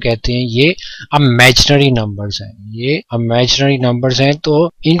को हम कहते हैं ये इमेजिनरी नंबर्स हैं, ये इमेजिनरी नंबर्स हैं। तो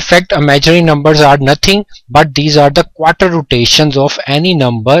in fact imaginary numbers are nothing but these are the quarter rotations of any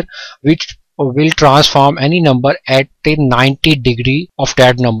number which will transform any number at a 90 degree of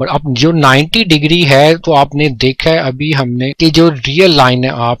that number. अब जो 90 डिग्री है, तो आपने देखा है अभी हमने कि जो रियल लाइन है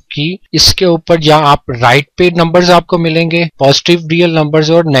आपकी, इसके ऊपर जहां आप राइट पे नंबर्स आपको मिलेंगे, पॉजिटिव रियल नंबर्स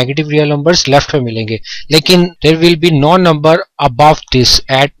और नेगेटिव रियल नंबर्स लेफ्ट पे मिलेंगे, लेकिन there will be no number above this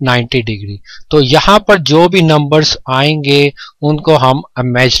eight 90 degree. तो यहाँ पर जो भी नंबर्स आएंगे उनको हम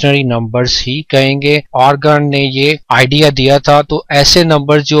इमेजिनरी नंबर्स ही कहेंगे। ऑर्गन ने ये आइडिया दिया था। तो ऐसे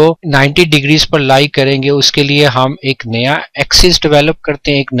नंबर जो 90 डिग्रीज पर लाई करेंगे उसके लिए हम एक नया एक्सिस डेवलप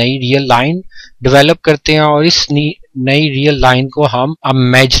करते हैं, एक नई रियल लाइन डेवलप करते हैं, और इस नई रियल लाइन को हम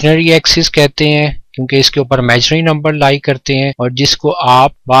इमेजिनरी एक्सिस कहते हैं क्योंकि इसके ऊपर इमेजिनरी नंबर लाई करते हैं, और जिसको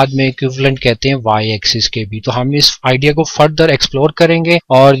आप बाद में इक्विवेलेंट कहते हैं वाई एक्सिस के भी। तो हम इस आइडिया को फर्दर एक्सप्लोर करेंगे,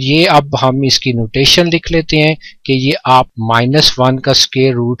 और ये अब हम इसकी नोटेशन लिख लेते हैं कि ये आप -1 का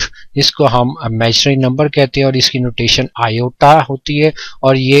स्क्वायर रूट, इसको हम इमेजिनरी नंबर कहते हैं, और इसकी नोटेशन आयोटा होती है,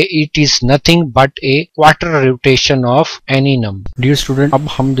 और ये it is nothing but A quarter rotation of any number. Dear student, अब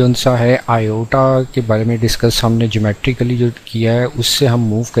हम जो सा है आयोटा के बारे में डिस्कस हमने ज्योमेट्रिकली जो किया है उससे हम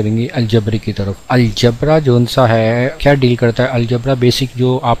मूव करेंगे अलजेब्रा की तरफ। अलजेब्रा जो सा है क्या डील करता है, अलजेब्रा बेसिक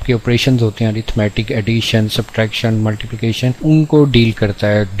जो आपके ऑपरेशंस होते हैं, अरिथमेटिक, एडिशन, सब्ट्रैक्शन, मल्टीप्लिकेशन, उनको डील करता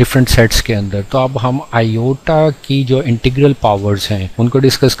है डिफरेंट सेट्स के अंदर। तो अब हम आयोटा की जो इंटीग्रल पावर्स हैं उनको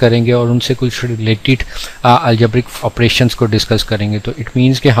डिस्कस करेंगे, और उनसे कुछ रिलेटेड अलजेब्रिक ऑपरेशंस को डिस्कस करेंगे। तो इट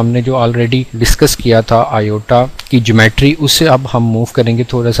मीन्स कि हमने जो ऑलरेडी डिस्कस किया था आयोटा की ज्योमेट्री, उससे अब हम मूव करेंगे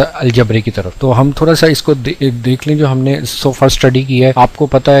थोड़ा सा अलजेब्रा की तरफ। तो हम थोड़ा सा इसको देख लें जो हमने सो फार स्टडी की है। आपको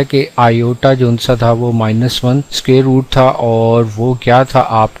पता है कि आयोटा जो था वो -1 स्क्वायर रूट था, और वो क्या था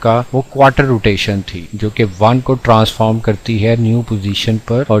आपका, वो क्वार्टर रोटेशन थी जो कि 1 को ट्रांसफॉर्म करती है न्यू पोजीशन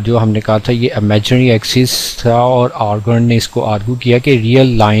पर। और जो हमने कहा था ये इमेजिनरी एक्सिस था, और ऑर्गन ने इसको आर्गू किया कि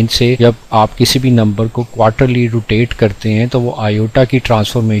रियल लाइन से जब आप किसी भी नंबर को क्वार्टरली रोटेट करते हैं तो वो आयोटा की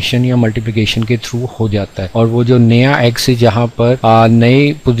ट्रांसफॉर्मेशन या मल्टीप्लिकेशन के थ्रू हो जाता है, और वो जो नया एक्स है जहाँ पर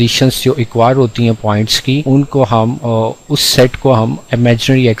नए पोजीशंस जो इक्वायर होती हैं पॉइंट्स की, उनको हम उस सेट को हम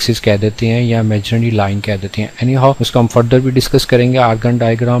इमेजिनरी एक्सिस कह देते हैं या इमेजिनरी लाइन कह देते हैं। एनी हाउ उसको हम फर्दर भी डिस्कस करेंगे आर्गन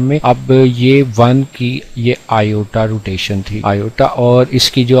डायग्राम में। अब ये 1 की ये आयोटा रोटेशन थी, आयोटा, और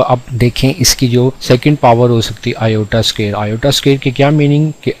इसकी जो अब देखें इसकी जो सेकंड पावर हो सकती है आयोटा स्केयर। आयोटा स्केयर की क्या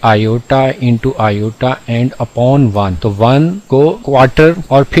मीनिंग कि iota into iota and upon 1, तो 1 को क्वार्टर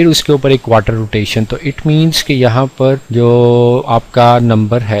और फिर उसके ऊपर एक क्वार्टर रोटेशन। तो इट मीन्स कि यहाँ पर जो आपका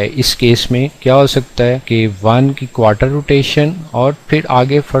नंबर है इस केस में क्या हो सकता है कि 1 की क्वार्टर रोटेशन और फिर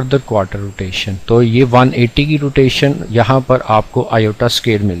आगे फर्दर क्वार्टर रोटेशन, तो ये 180 की रोटेशन यहाँ पर आपको आयोटा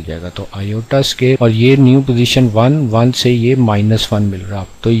स्केयर मिल जाएगा। तो आयोटा स्केयर और ये न्यू पोजीशन 1 से ये -1 मिल रहा है,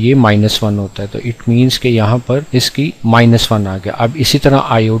 तो ये -1 होता है। तो इट मीन्स कि यहाँ पर इसकी -1 आ गया। अब इसी तरह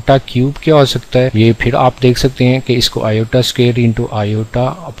आयोटा क्यूब क्या हो सकता है, ये फिर आप देख सकते हैं कि इसको iota square into iota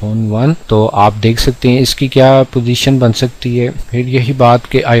upon 1, तो आप देख सकते हैं इसकी क्या पोजीशन बन सकती है। फिर यही बात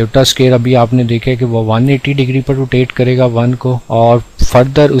कि आयोटा स्केयर अभी आपने देखा कि वो 180 डिग्री पर रोटेट करेगा 1 को, और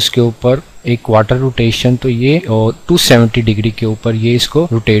फर्दर उसके ऊपर एक क्वार्टर रोटेशन, तो ये 270 डिग्री के ऊपर ये इसको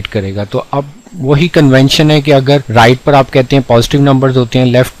रोटेट करेगा। तो अब वही कन्वेंशन है कि अगर राइट पर आप कहते हैं पॉजिटिव नंबर्स होते हैं,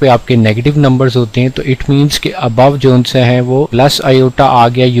 लेफ्ट पे आपके नेगेटिव नंबर्स होते हैं, तो इट मींस कि अबव जो उनसे है वो प्लस आयोटा आ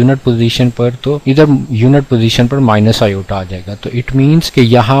गया यूनिट पोजीशन पर, तो इधर यूनिट पोजीशन पर माइनस आयोटा आ जाएगा। तो इट मींस कि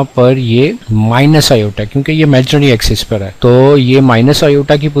यहाँ पर ये माइनस आयोटा, क्योंकि ये इमेजिनरी एक्सिस पर है, तो ये माइनस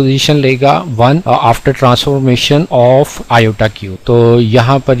आयोटा की पोजीशन लेगा 1 after transformation of iota cube. तो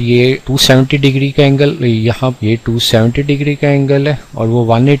यहाँ पर ये 270 डिग्री का एंगल, यहाँ ये 270 डिग्री का एंगल है और वो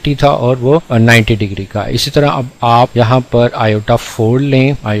 180 था और वो 90 डिग्री का। इसी तरह अब आप यहाँ पर आयोटा 4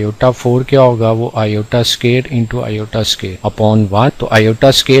 लें, आयोटा 4 क्या होगा, वो iota square into iota square upon 1। तो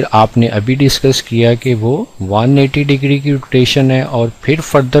आयोटा स्केयर आपने अभी डिस्कस किया कि वो 180 डिग्री की रोटेशन है और फिर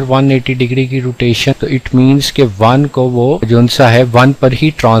फर्दर 180 डिग्री की रोटेशन, तो इट मींस के 1 को वो जो सा है 1 पर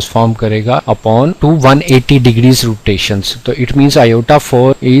ही ट्रांसफॉर्म करेगा अपॉन 180 डिग्रीज रोटेशंस। तो इट मींस आयोटा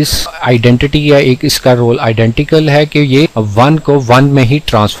 4 इस आइडेंटिटी या एक इसका रोल आइडेंटिकल है कि ये 1 को 1 में ही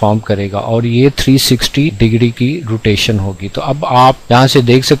ट्रांसफॉर्म करेगा और ये 360 डिग्री की रोटेशन होगी। तो अब आप यहाँ से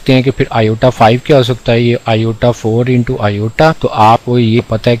देख सकते हैं कि फिर आयोटा 5 क्या हो सकता है, ये आयोटा 4 इंटू आयोटा। तो आपको ये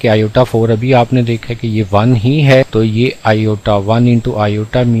पता है कि आयोटा 4 अभी आपने देखा कि ये 1 ही है, तो ये iota 1 into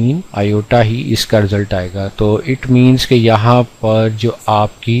iota mean iota ही इसका रिजल्ट आएगा। तो इट मीन्स कि यहाँ पर जो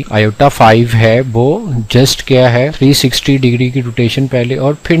आपकी आयोटा 5 है वो जस्ट क्या है 360 डिग्री की रोटेशन पहले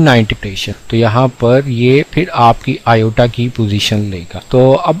और फिर 90 रोटेशन, तो यहाँ पर ये फिर आपकी आयोटा की पोजीशन लेगा।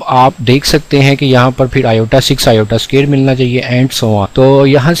 तो अब आप देख सकते हैं कि यहाँ पर फिर आयोटा 6 आयोटा स्केयर मिलना चाहिए एंड सो ऑन। तो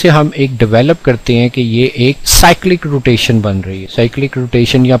यहाँ से हम एक डेवलप करते हैं कि ये एक साइक्लिक रोटेशन बन रही है, साइक्लिक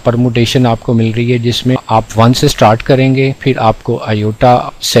रोटेशन या परमुटेशन आपको मिल रही है, जिसमें आप 1 से स्टार्ट करेंगे, फिर आपको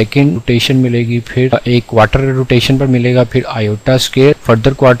आयोटा सेकेंड रोटेशन मिलेगी, फिर एक क्वार्टर रोटेशन पर मिलेगा, फिर iota square,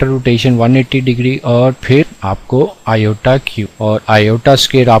 further quarter rotation 180 degree और फिर आपको आयोटा क्यूब। और आयोटा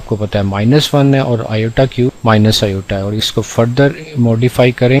स्केयर आपको पता है -1 है और आयोटा क्यूब माइनस आयोटा है, और इसको फर्दर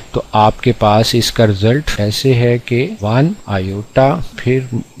मॉडिफाई करें तो आपके पास इसका रिजल्ट ऐसे है कि 1 आयोटा फिर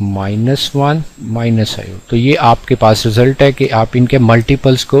 -1 माइनस आयोटा। तो ये आपके पास रिजल्ट है कि आप इनके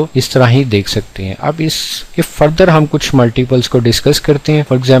मल्टीपल्स को इस तरह ही देख सकते हैं। अब इसके फर्दर हम कुछ मल्टीपल्स को डिस्कस करते हैं।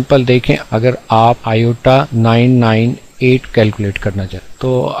 फॉर एग्जांपल देखें, अगर आप आयोटा 998 कैलकुलेट करना चाहते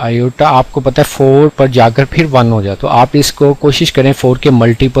तो आयोटा आपको पता है 4 पर जाकर फिर 1 हो जाए, तो आप इसको कोशिश करें 4 के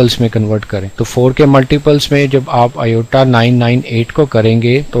मल्टीपल्स में कन्वर्ट करें। तो 4 के मल्टीपल्स में जब आप आयोटा 998 को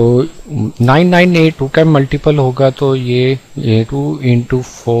करेंगे तो 998 2 का मल्टीपल होगा, तो ये 2 इंटू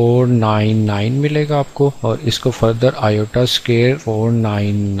 499 मिलेगा आपको, और इसको फर्दर आयोटा स्केयर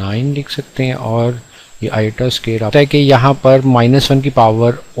 499 लिख सकते हैं। और ये आयोटा स्केयर आता है कि यहाँ पर -1 की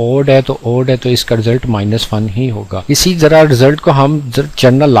पावर ओड है, तो ओड है तो इसका रिजल्ट -1 ही होगा। इसी जरा रिजल्ट को हम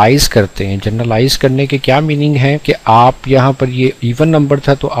जनरलाइज करते हैं। जनरलाइज करने के क्या मीनिंग है कि आप यहाँ पर ये इवन नंबर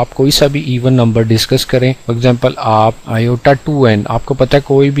था तो आप कोई सा भी इवन नंबर डिस्कस करें। फॉर एग्जांपल आप आयोटा 2n, आपको पता है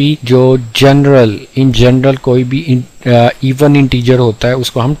कोई भी जो इन जनरल कोई भी इवन इंटीजर होता है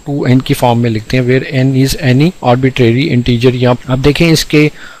उसको हम 2n की फॉर्म में लिखते हैं, where n is any arbitrary integer. यहाँ अब देखें इसके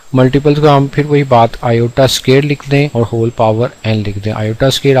मल्टीपल्स को हम फिर वही बात आयोटा स्केयर लिख दें और होल पावर n लिख दें। आयोटा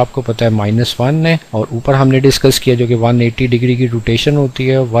स्केयर आपको पता है -1 है, और ऊपर हमने डिस्कस किया जो कि 180 डिग्री की रोटेशन होती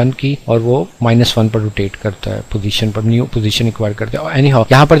है 1 की, और वो -1 पर रोटेट करता है पोजीशन पर, न्यू पोजीशन एक्वायर करता है। एनी हाउ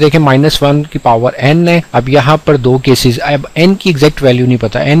यहाँ पर देखें -1 की पावर n है। अब यहाँ पर दो केसेस, अब n की एग्जैक्ट वैल्यू नहीं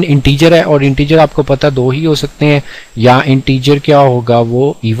पता, n इंटीजर है और इंटीजर आपको पता दो ही हो सकते हैं, या इंटीजर क्या होगा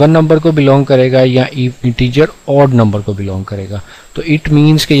वो इवन नंबर को बिलोंग करेगा या इंटीजर ऑड नंबर को बिलोंग करेगा। तो इट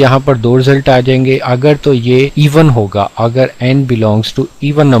मीन्स कि यहाँ पर दो रिजल्ट आ जाएंगे। अगर तो ये इवन होगा, अगर n belongs to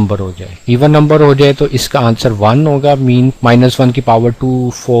even number हो जाए, इवन नंबर हो जाए तो इसका आंसर 1 होगा, मीन -1 की पावर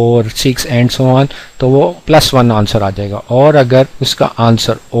 2, 4, 6 एंड सो ऑन, तो वो +1 आंसर आ जाएगा। और अगर उसका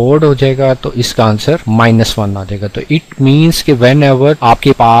आंसर ओड हो जाएगा तो इसका आंसर -1 आ जाएगा। तो इट मीन्स कि वेन एवर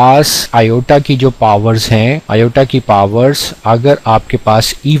आपके पास आयोटा की जो पावर्स हैं, आयोटा की पावर्स अगर आपके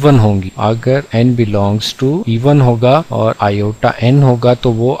पास इवन होंगी, अगर n बिलोंग्स टू इवन होगा और आयोटा n होगा,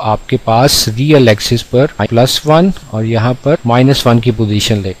 तो वो आपके पास रियल एक्सिस पर +1 और यहाँ पर -1 की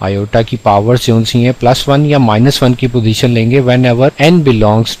पोजीशन ले। आयोटा की पावर्स जो सी है +1 या -1 की पोजीशन लेंगे when ever n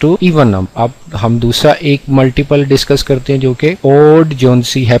belongs to even number. अब हम दूसरा एक मल्टीपल डिस्कस करते हैं जो कि ओड जोन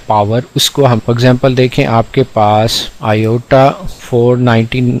सी है पावर, उसको हम फॉर एग्जांपल देखें। आपके पास आयोटा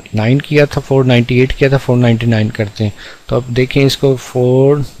 499 किया था, 498 किया था, 499 करते हैं। तो अब देखें इसको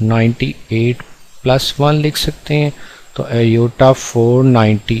 498 +1 लिख सकते हैं। तो आयोटा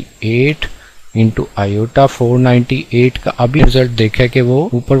 498 इंटू आयोटा 498 का अभी रिजल्ट देखा कि वो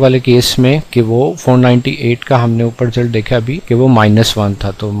ऊपर वाले केस में कि वो 498 का हमने ऊपर रिजल्ट देखा अभी कि वो -1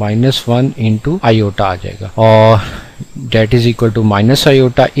 था, तो -1 इंटू आयोटा आ जाएगा और date is equal to minus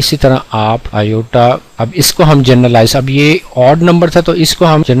iota. इसी तरह आप आयोटा, अब इसको हम जनरलाइज, अब ये ऑड नंबर था तो इसको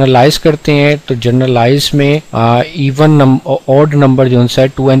हम जनरलाइज करते हैं। तो जनरलाइज में इवन नंबर, ऑड नंबर जो है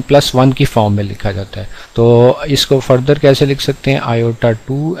 2n+1 की फॉर्म में लिखा जाता है। तो इसको फर्दर कैसे लिख सकते हैं, आयोटा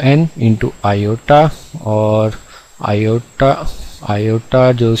 2n इंटू आयोटा और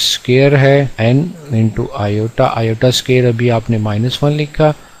आयोटा जो स्केयर है n into iota, iota square अभी आपने -1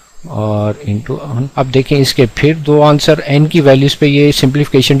 लिखा और इंटू। अब देखें इसके फिर दो आंसर, n की वैल्यूज पे ये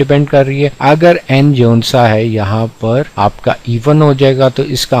सिंप्लीफिकेशन डिपेंड कर रही है। अगर n जोन सा है यहाँ पर आपका इवन हो जाएगा तो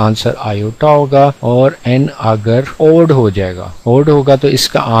इसका आंसर आयोटा होगा, और n अगर ओड हो जाएगा, ओड होगा तो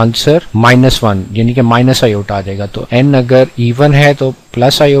इसका आंसर -1 यानी कि माइनस आयोटा आ जाएगा। तो n अगर इवन है तो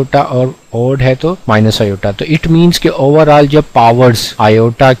प्लस आयोटा और ओड है तो माइनस आयोटा। तो इट मीन्स कि ओवरऑल जब पावर्स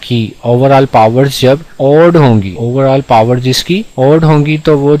आयोटा की ओवरऑल पावर्स जब ओड होंगी, ओवरऑल पावर्स जिसकी ओड होंगी,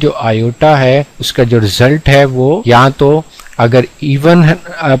 तो वो जो आयोटा है उसका जो रिजल्ट है वो या तो अगर इवन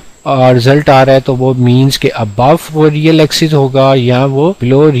रिजल्ट आ रहा है तो वो मीन्स के अबव वो रियल एक्सिस होगा या वो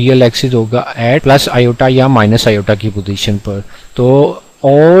बिलो रियल एक्सिस होगा एट प्लस आयोटा या माइनस आयोटा की पोजीशन पर। तो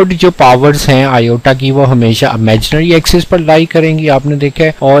ऑड जो पावर्स हैं आयोटा की वो हमेशा इमेजिनरी एक्सिस पर लाई करेंगी, आपने देखा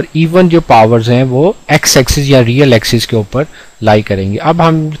है, और इवन जो पावर्स हैं वो एक्स एक्सिस या रियल एक्सिस के ऊपर लाई करेंगे। अब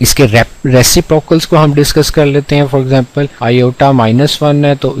हम इसके रेसिप्रोकल्स को हम डिस्कस कर लेते हैं। फॉर एग्जांपल आयोटा -1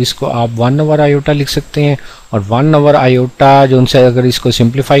 है तो इसको आप 1/, आयोटा लिख सकते हैं, और 1/, आयोटा जो उनसे अगर इसको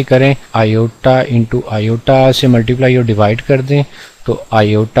सिंप्लीफाई करें, आयोटा इंटू आयोटा से मल्टीप्लाई और डिवाइड कर दें तो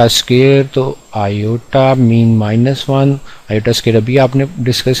आयोटा स्केयर, तो आयोटा मीन -1, आयोटा स्केयर अभी आपने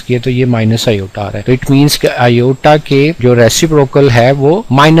डिस्कस किया तो ये माइनस आयोटा आ रहा है। तो इट मीन्स कि आयोटा के जो रेसिप्रोकल है वो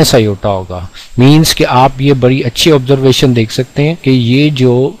माइनस आयोटा होगा। मीन्स कि आप ये बड़ी अच्छी ऑब्जर्वेशन देख सकते हैं कि ये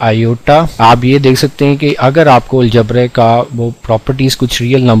जो आयोटा, आप ये देख सकते हैं कि अगर आपको अलजेब्रा का वो प्रॉपर्टीज कुछ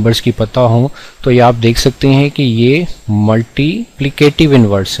रियल नंबर्स की पता हो तो ये आप देख सकते हैं कि ये मल्टीप्लिकेटिव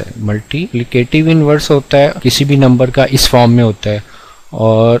इनवर्स है। मल्टीप्लिकेटिव इनवर्स होता है किसी भी नंबर का, इस फॉर्म में होता है,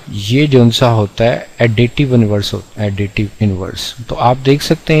 और ये जो सा होता है एडिटिव इनवर्स होता है, एडिटिव इनवर्स। तो आप देख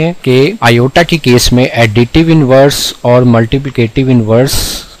सकते हैं कि आयोटा के केस में एडिटिव इनवर्स और मल्टीप्लिकेटिव इनवर्स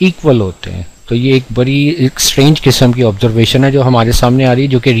इक्वल होते हैं। तो ये एक बड़ी एक स्ट्रेंज किस्म की ऑब्जर्वेशन है जो हमारे सामने आ रही है,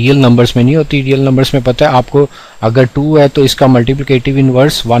 जो कि रियल नंबर्स में नहीं होती। रियल नंबर्स में पता है आपको, अगर 2 है तो इसका मल्टीप्लिकेटिव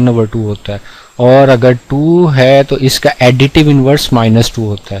इनवर्स 1/2 होता है, और अगर 2 है तो इसका एडिटिव इनवर्स -2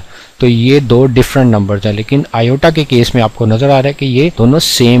 होता है। तो ये दो डिफरेंट नंबर्स हैं, लेकिन आयोटा के केस में आपको नजर आ रहा है कि ये दोनों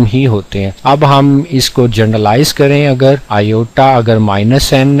सेम ही होते हैं। अब हम इसको जनरलाइज करें, अगर आयोटा अगर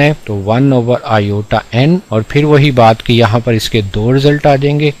 -n है तो 1/, आयोटा n, और फिर वही बात कि यहाँ पर इसके दो रिजल्ट आ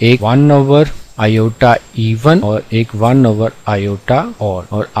जाएंगे, एक 1/, आयोटा इवन और एक 1/, आयोटा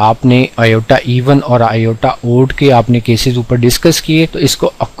और आपने आयोटा इवन और आयोटा ओड के आपने केसेस ऊपर डिस्कस किए, तो इसको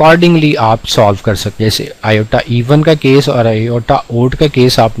अकॉर्डिंगली आप सॉल्व कर सकते हैं। जैसे आयोटा इवन का केस और आयोटा ओड का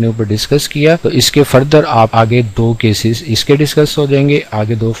केस आपने ऊपर डिस्कस किया, तो इसके फर्दर आप आगे दो केसेस इसके डिस्कस हो जाएंगे,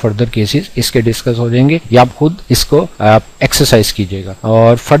 आगे दो फर्दर केसेस इसके डिस्कस हो जाएंगे, या आप खुद इसको एक्सरसाइज कीजिएगा।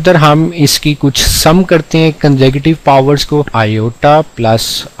 और फर्दर हम इसकी कुछ सम करते हैं कंसेक्यूटिव पावर्स को, iota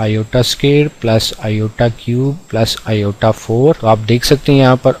plus iota square plus iota cube plus iota 4। तो आप देख सकते हैं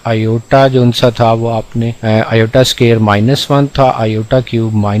यहाँ पर आयोटा जो सा था वो आपने आयोटा स्क्वायर -1 था, आयोटा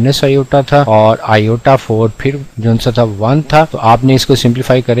क्यूब माइनस आयोटा था, और आयोटा 4 फिर जो सा था 1 था। तो आपने इसको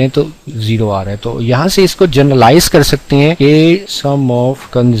सिंप्लीफाई करें तो 0 आ रहा है। तो यहाँ से इसको जनरलाइज कर सकते हैं कि सम of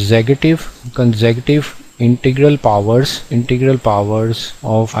consecutive integral powers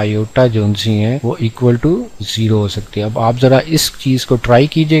of iota जो सी हैं वो इक्वल टू 0 हो सकती है। अब आप जरा इस चीज को ट्राई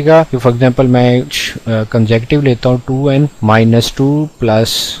कीजिएगा कि फॉर एग्जांपल मैं कंसेक्टिव लेता हूँ 2n minus 2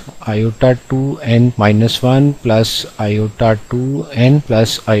 plus iota 2n minus 1 plus iota 2n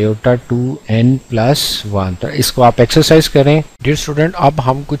plus iota 2n plus 1। तो इसको आप एक्सरसाइज करें। डियर स्टूडेंट, अब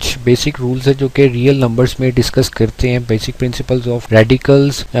हम कुछ बेसिक रूल्स है जो कि रियल नंबर्स में डिस्कस करते हैं। Basic principles of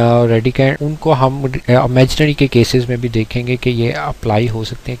radicals radicand, उनको हम इमेजिनरी के केसेस में भी देखेंगे कि ये अप्लाई हो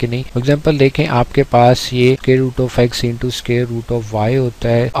सकते हैं कि नहीं। फॉर एग्जांपल देखें, आपके पास ये square root of x into square root of y होता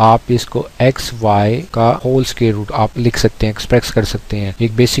है। आप इसको x y का होल स्क्वायर रूट आप लिख सकते हैं, एक्सप्रेस कर सकते हैं।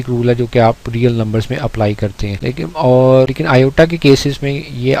 एक बेसिक रूल है जो कि आप रियल नंबर्स में अप्लाई करते हैं। लेकिन आयोटा के केसेस में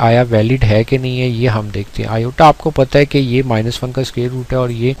ये आया वैलिड है कि नहीं है ये हम देखते हैं। आयोटा आपको पता है कि ये -1 का स्क्वायर रूट है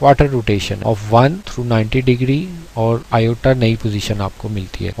और ये quarter rotation of 1 through 90 degree और आयोटा नई पोजीशन आपको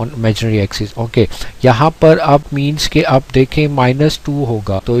मिलती है ऑन इमेजिनरी एक्सिस। ओके, यहाँ पर अब मीन्स के अब देखें -2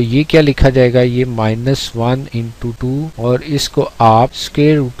 होगा तो ये क्या लिखा जाएगा, ये -1 इंटू 2 और इसको आप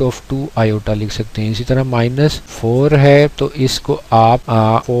स्क्वायर रूट ऑफ 2 आयोटा लिख सकते हैं। इसी तरह -4 है तो इसको आप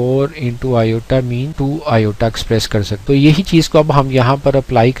 4 into iota mean 2 iota express कर सकते। तो यही चीज को अब हम यहाँ पर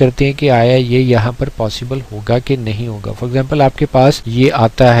अप्लाई करते हैं कि आया ये यहाँ पर पॉसिबल होगा कि नहीं होगा। फॉर एग्जाम्पल आपके पास ये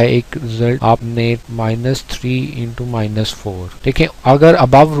आता है एक रिजल्ट, आपने -3 इंटू -4। देखें, अगर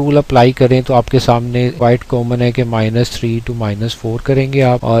अबव रूल अप्लाई करें तो आपके सामने क्वाइट कॉमन है कि -3 टू -4 करेंगे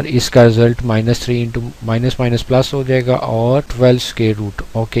आप और इसका रिजल्ट -3 इंटू माइनस प्लस हो जाएगा और 12 स्क्वायर रूट।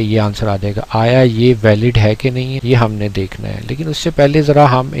 ओके, ये आंसर आ जाएगा। आया ये वैलिड है कि नहीं है ये हमने देखना है। लेकिन उससे पहले जरा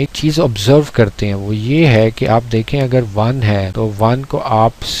हम एक चीज ऑब्जर्व करते हैं, वो ये है कि आप देखें अगर 1 है तो 1 को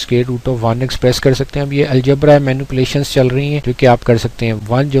आप स्क्वायर रूट ऑफ 1 एक्सप्रेस कर सकते हैं। अब ये अलजेब्रा मैनिपुलेशंस चल रही हैं जो कि आप कर सकते हैं।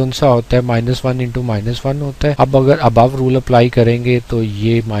 1 जो सा होता है -1 इंटू -1 होता है। अब अगर अबव रूल अप्लाई करेंगे तो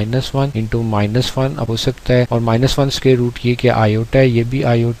ये -1 इंटू -1 हो सकता है और -1 स्क्वायर रूट ये क्या आयोटा है, ये भी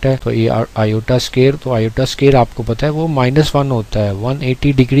आयोटा है तो ये आयोटा स्क्वायर। तो आयोटा स्क्वायर आपको पता है वो -1 होता है,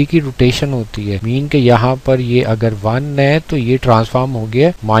 180 डिग्री की रोटेशन होती है। मीन के यहाँ पर ये अगर 1 है तो ये ट्रांसफॉर्म हो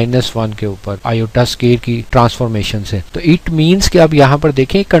गया -1 के ऊपर आयोटा स्क्वायर की ट्रांसफॉर्मेशन से। तो इट मीन्स कि अब यहाँ पर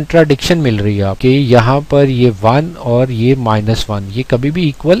देखें कंट्राडिक्शन मिल रही है आपके, यहाँ पर ये 1 और ये -1 ये कभी भी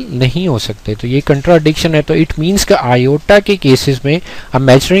इक्वल नहीं हो सकते। तो ये कंट्राडिक्शन है। तो इट मीन्स कि आयोटा के केसेस में,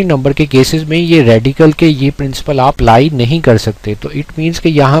 इमेजिनरी नंबर के केसेस में ये रेडिकल के ये प्रिंसिपल आप अप्लाई नहीं कर सकते। तो इट मीन्स कि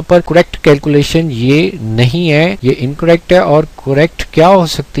यहाँ पर करेक्ट कैलकुलेशन ये नहीं है, ये इनकरेक्ट है। और करेक्ट क्या हो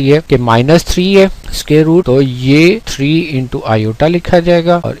सकती है कि -3 है स्क्वायर रूट तो ये 3 इंटू आयोटा लिखा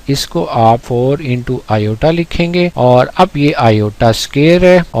जाएगा और इसको आप 4 इंटू आयोटा लिखेंगे और अब ये आयोटा स्क्वायर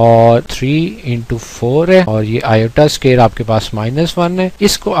है और 3 इंटू 4 है और ये आयोटा स्क्वायर आपके पास -1 है।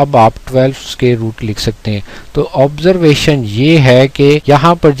 इसको अब आप 12 स्क्वायर रूट लिख सकते हैं। तो ऑब्जर्वेशन ये है कि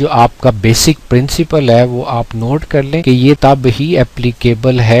यहाँ पर जो आपका बेसिक प्रिंसिपल है वो आप नोट कर लें कि ये तब ही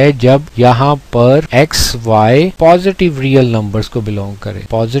एप्लीकेबल है जब यहाँ पर x y positive real numbers को बिलोंग करे,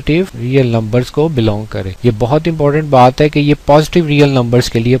 पॉजिटिव रियल नंबर्स को बिलोंग करे। ये बहुत इंपॉर्टेंट बात है कि ये पॉजिटिव रियल नंबर्स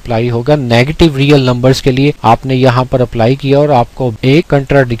के लिए अप्लाई होगा। नेगेटिव रियल नंबर्स के लिए आपने यहाँ पर अप्लाई किया और आपको एक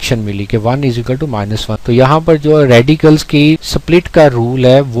कंट्राडिक्शन मिली कि 1 इज इक्वल टू -1। तो यहाँ पर जो रेडिकल्स की स्प्लिट का रूल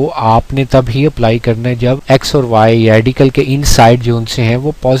है वो आपने तब ही अप्लाई करना है जब x और y रेडिकल के इन साइड जो उनसे हैं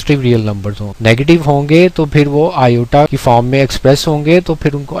वो पॉजिटिव रियल नंबर्स हों। नेगेटिव होंगे तो फिर वो आयोटा की फॉर्म में एक्सप्रेस होंगे तो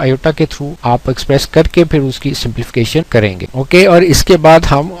फिर उनको आयोटा के थ्रू आप एक्सप्रेस करके फिर उसकी सिंप्लीफिकेशन करेंगे। ओके, और इसके बाद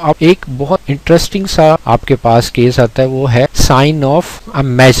हम अब एक बहुत इंटरेस्टिंग सा आपके पास केस आता है वो है साइन ऑफ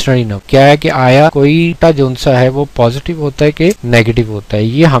इमेजिनरी नंबर। क्या है कि आया कोई जो सा है वो पॉजिटिव होता है कि नेगेटिव होता है,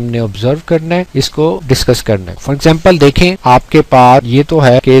 ये हमने ऑब्जर्व करना है, इसको डिस्कस करना है। फॉर एग्जाम्पल देखें, आपके पास ये तो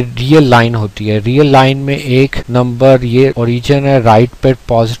है कि रियल लाइन होती है। रियल लाइन में एक नंबर ये ओरिजिन है, राइट पे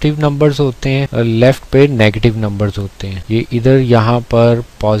पॉजिटिव नंबर्स होते हैं और लेफ्ट पे नेगेटिव नंबर्स होते हैं। ये इधर यहाँ पर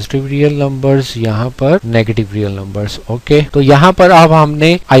पॉजिटिव रियल नंबर्स, यहाँ पर नेगेटिव रियल नंबर्स। ओके, तो यहाँ पर अब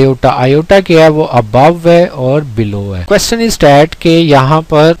हमने आयोटा क्या है वो अबव है और बिलो है। क्वेश्चन इज दैट के यहाँ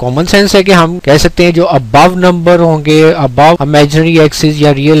पर कॉमन सेंस है कि हम कह सकते हैं जो अबव नंबर होंगे, अबव इमेजिनरी एक्सिस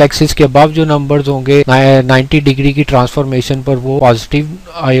या रियल एक्सिस के अबव जो नंबर्स होंगे 90 डिग्री की ट्रांसफॉर्मेशन पर वो पॉजिटिव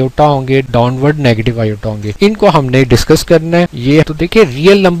आयोटा होंगे, डाउनवर्ड नेगेटिव आयोटा होंगे। इनको हमने डिस्कस करना है। ये तो देखिए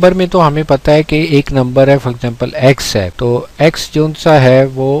रियल नंबर में तो हमें पता है कि एक नंबर है फॉर एग्जांपल x है, तो x जो सा है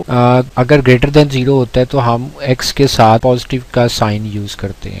वो अगर ग्रेटर देन 0 होता है तो हम x के साथ पॉजिटिव का साइन यूज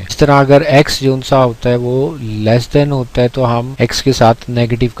करते हैं। इस तरह अगर x जो सा होता है वो लेस देन होता है तो हम x के साथ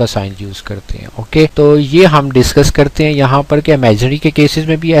नेगेटिव का साइन यूज करते हैं। ओके, तो ये हम डिस्कस करते हैं यहाँ पर कि इमेजिनरी के केसेस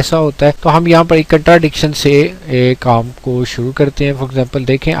में भी ऐसा होता है। तो हम यहाँ पर एक कंट्राडिक्शन से काम को शुरू करते हैं। फॉर एग्जांपल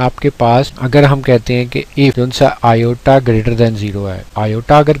देखें, आपके पास अगर हम कहते हैं कि इफ जो सा आयोटा ग्रेटर देन 0 है,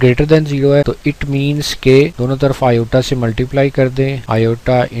 आयोटा अगर ग्रेटर देन 0 है तो इट मीन्स के दोनों तरफ आयोटा से मल्टीप्लाई कर दें,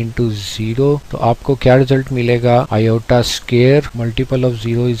 आयोटा इंटू 0, तो आपको क्या रिजल्ट मिलेगा, iota square multiple of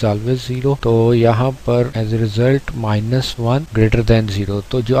 0 is always 0, तो यहाँ पर as a result -1 greater than 0।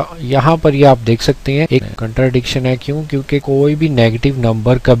 तो जो यहाँ पर ये आप देख सकते हैं एक कंट्राडिक्शन है, क्यों, क्योंकि कोई भी नेगेटिव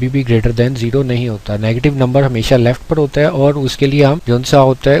नंबर कभी भी ग्रेटर देन 0 नहीं होता, नेगेटिव नंबर हमेशा लेफ्ट पर होता है और उसके लिए हम जो सा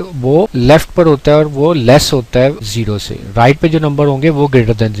होता है वो लेफ्ट पर होता है और वो लेस होता है 0 से, राइट पे जो नंबर होंगे वो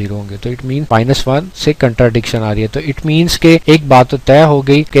ग्रेटर देन 0 होंगे, तो इट मीन -1 से कंट्राडिक्शन आ रही है। तो इट मीन्स के एक बात तो तय हो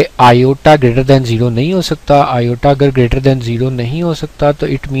गई कि आयोटा ग्रेटर देन 0 नहीं हो सकता, आयोटा अगर ग्रेटर देन 0 नहीं हो सकता तो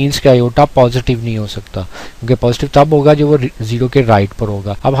इट मीन्स के आयोटा पॉजिटिव नहीं हो सकता, क्योंकि पॉजिटिव तब होगा जो वो 0 के राइट पर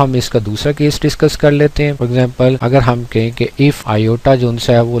होगा। अब हम इसका दूसरा केस डिस्कस कर लेते हैं। फॉर एग्जांपल अगर हम कहें कि इफ आयोटा जो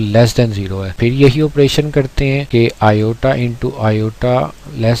सा है वो लेस देन 0 है, फिर यही ऑपरेशन करते हैं कि iota into iota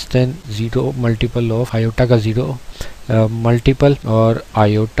less than 0 multiple of iota का 0 मल्टीपल और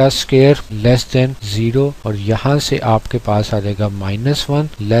आयोटा स्केयर लेस देन 0, और यहाँ से आपके पास आ जाएगा -1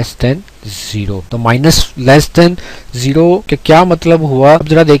 लेस देन 0। तो लेस देन 0 के क्या मतलब हुआ, अब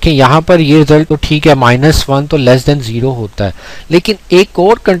जरा देखें यहाँ पर ये रिजल्ट तो ठीक है, -1 तो लेस देन 0 होता है, लेकिन एक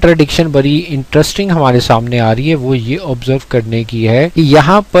और कंट्राडिक्शन बड़ी इंटरेस्टिंग हमारे सामने आ रही है, वो ये ऑब्जर्व करने की है कि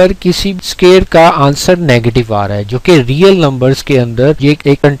यहाँ पर किसी स्केयर का आंसर नेगेटिव आ रहा है, जो कि रियल नंबर्स के अंदर ये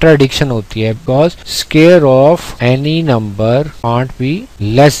एक कंट्राडिक्शन होती है, because square of any number can't be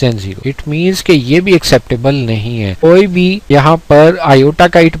less than 0, it means के ये भी एक्सेप्टेबल नहीं है। कोई भी यहाँ पर आयोटा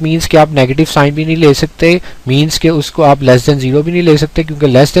का इट मीन्स के आप नेगेटिव साइन भी नहीं ले सकते, मीन्स के उसको आप लेस देन 0 भी नहीं ले सकते, क्योंकि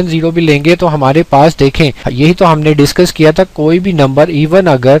लेस देन 0 भी लेंगे तो हमारे पास देखें, यही तो हमने डिस्कस किया था, कोई भी नंबर इवन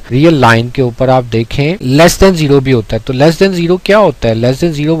अगर रियल लाइन के ऊपर आप देखें लेस देन 0 भी होता है, तो लेस देन 0 क्या होता है, लेस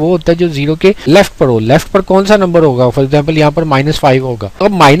देन 0 वो होता है जो 0 के लेफ्ट पर हो, लेफ्ट पर कौन सा नंबर होगा, फॉर एग्जाम्पल यहाँ पर -5 होगा, तो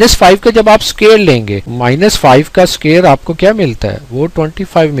 -5 का जब आप स्केयर लेंगे, -5 का स्केयर आपको क्या मिलता है, वो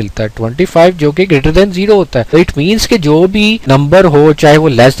 25 मिलता है, 25 जो कि ग्रेटर देन 0 होता है। तो इट मीन्स के जो भी नंबर हो, चाहे वो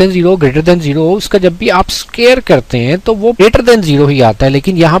लेस देन 0 ग्रेटर देन 0 हो, उसका जब भी आप स्केयर करते हैं तो वो ग्रेटर देन 0 ही आता है,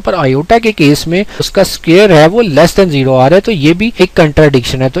 लेकिन यहाँ पर आयोटा के केस में उसका स्केयर है वो लेस देन 0 आ रहा है, तो ये भी एक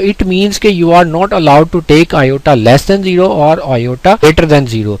कंट्राडिक्शन है। तो इट मीन्स के you are not allowed to take iota less than 0 और आयोटा ग्रेटर देन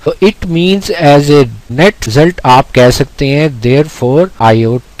 0। तो it means as a net result आप कह सकते हैं therefore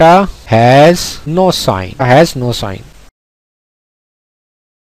iota has no sign,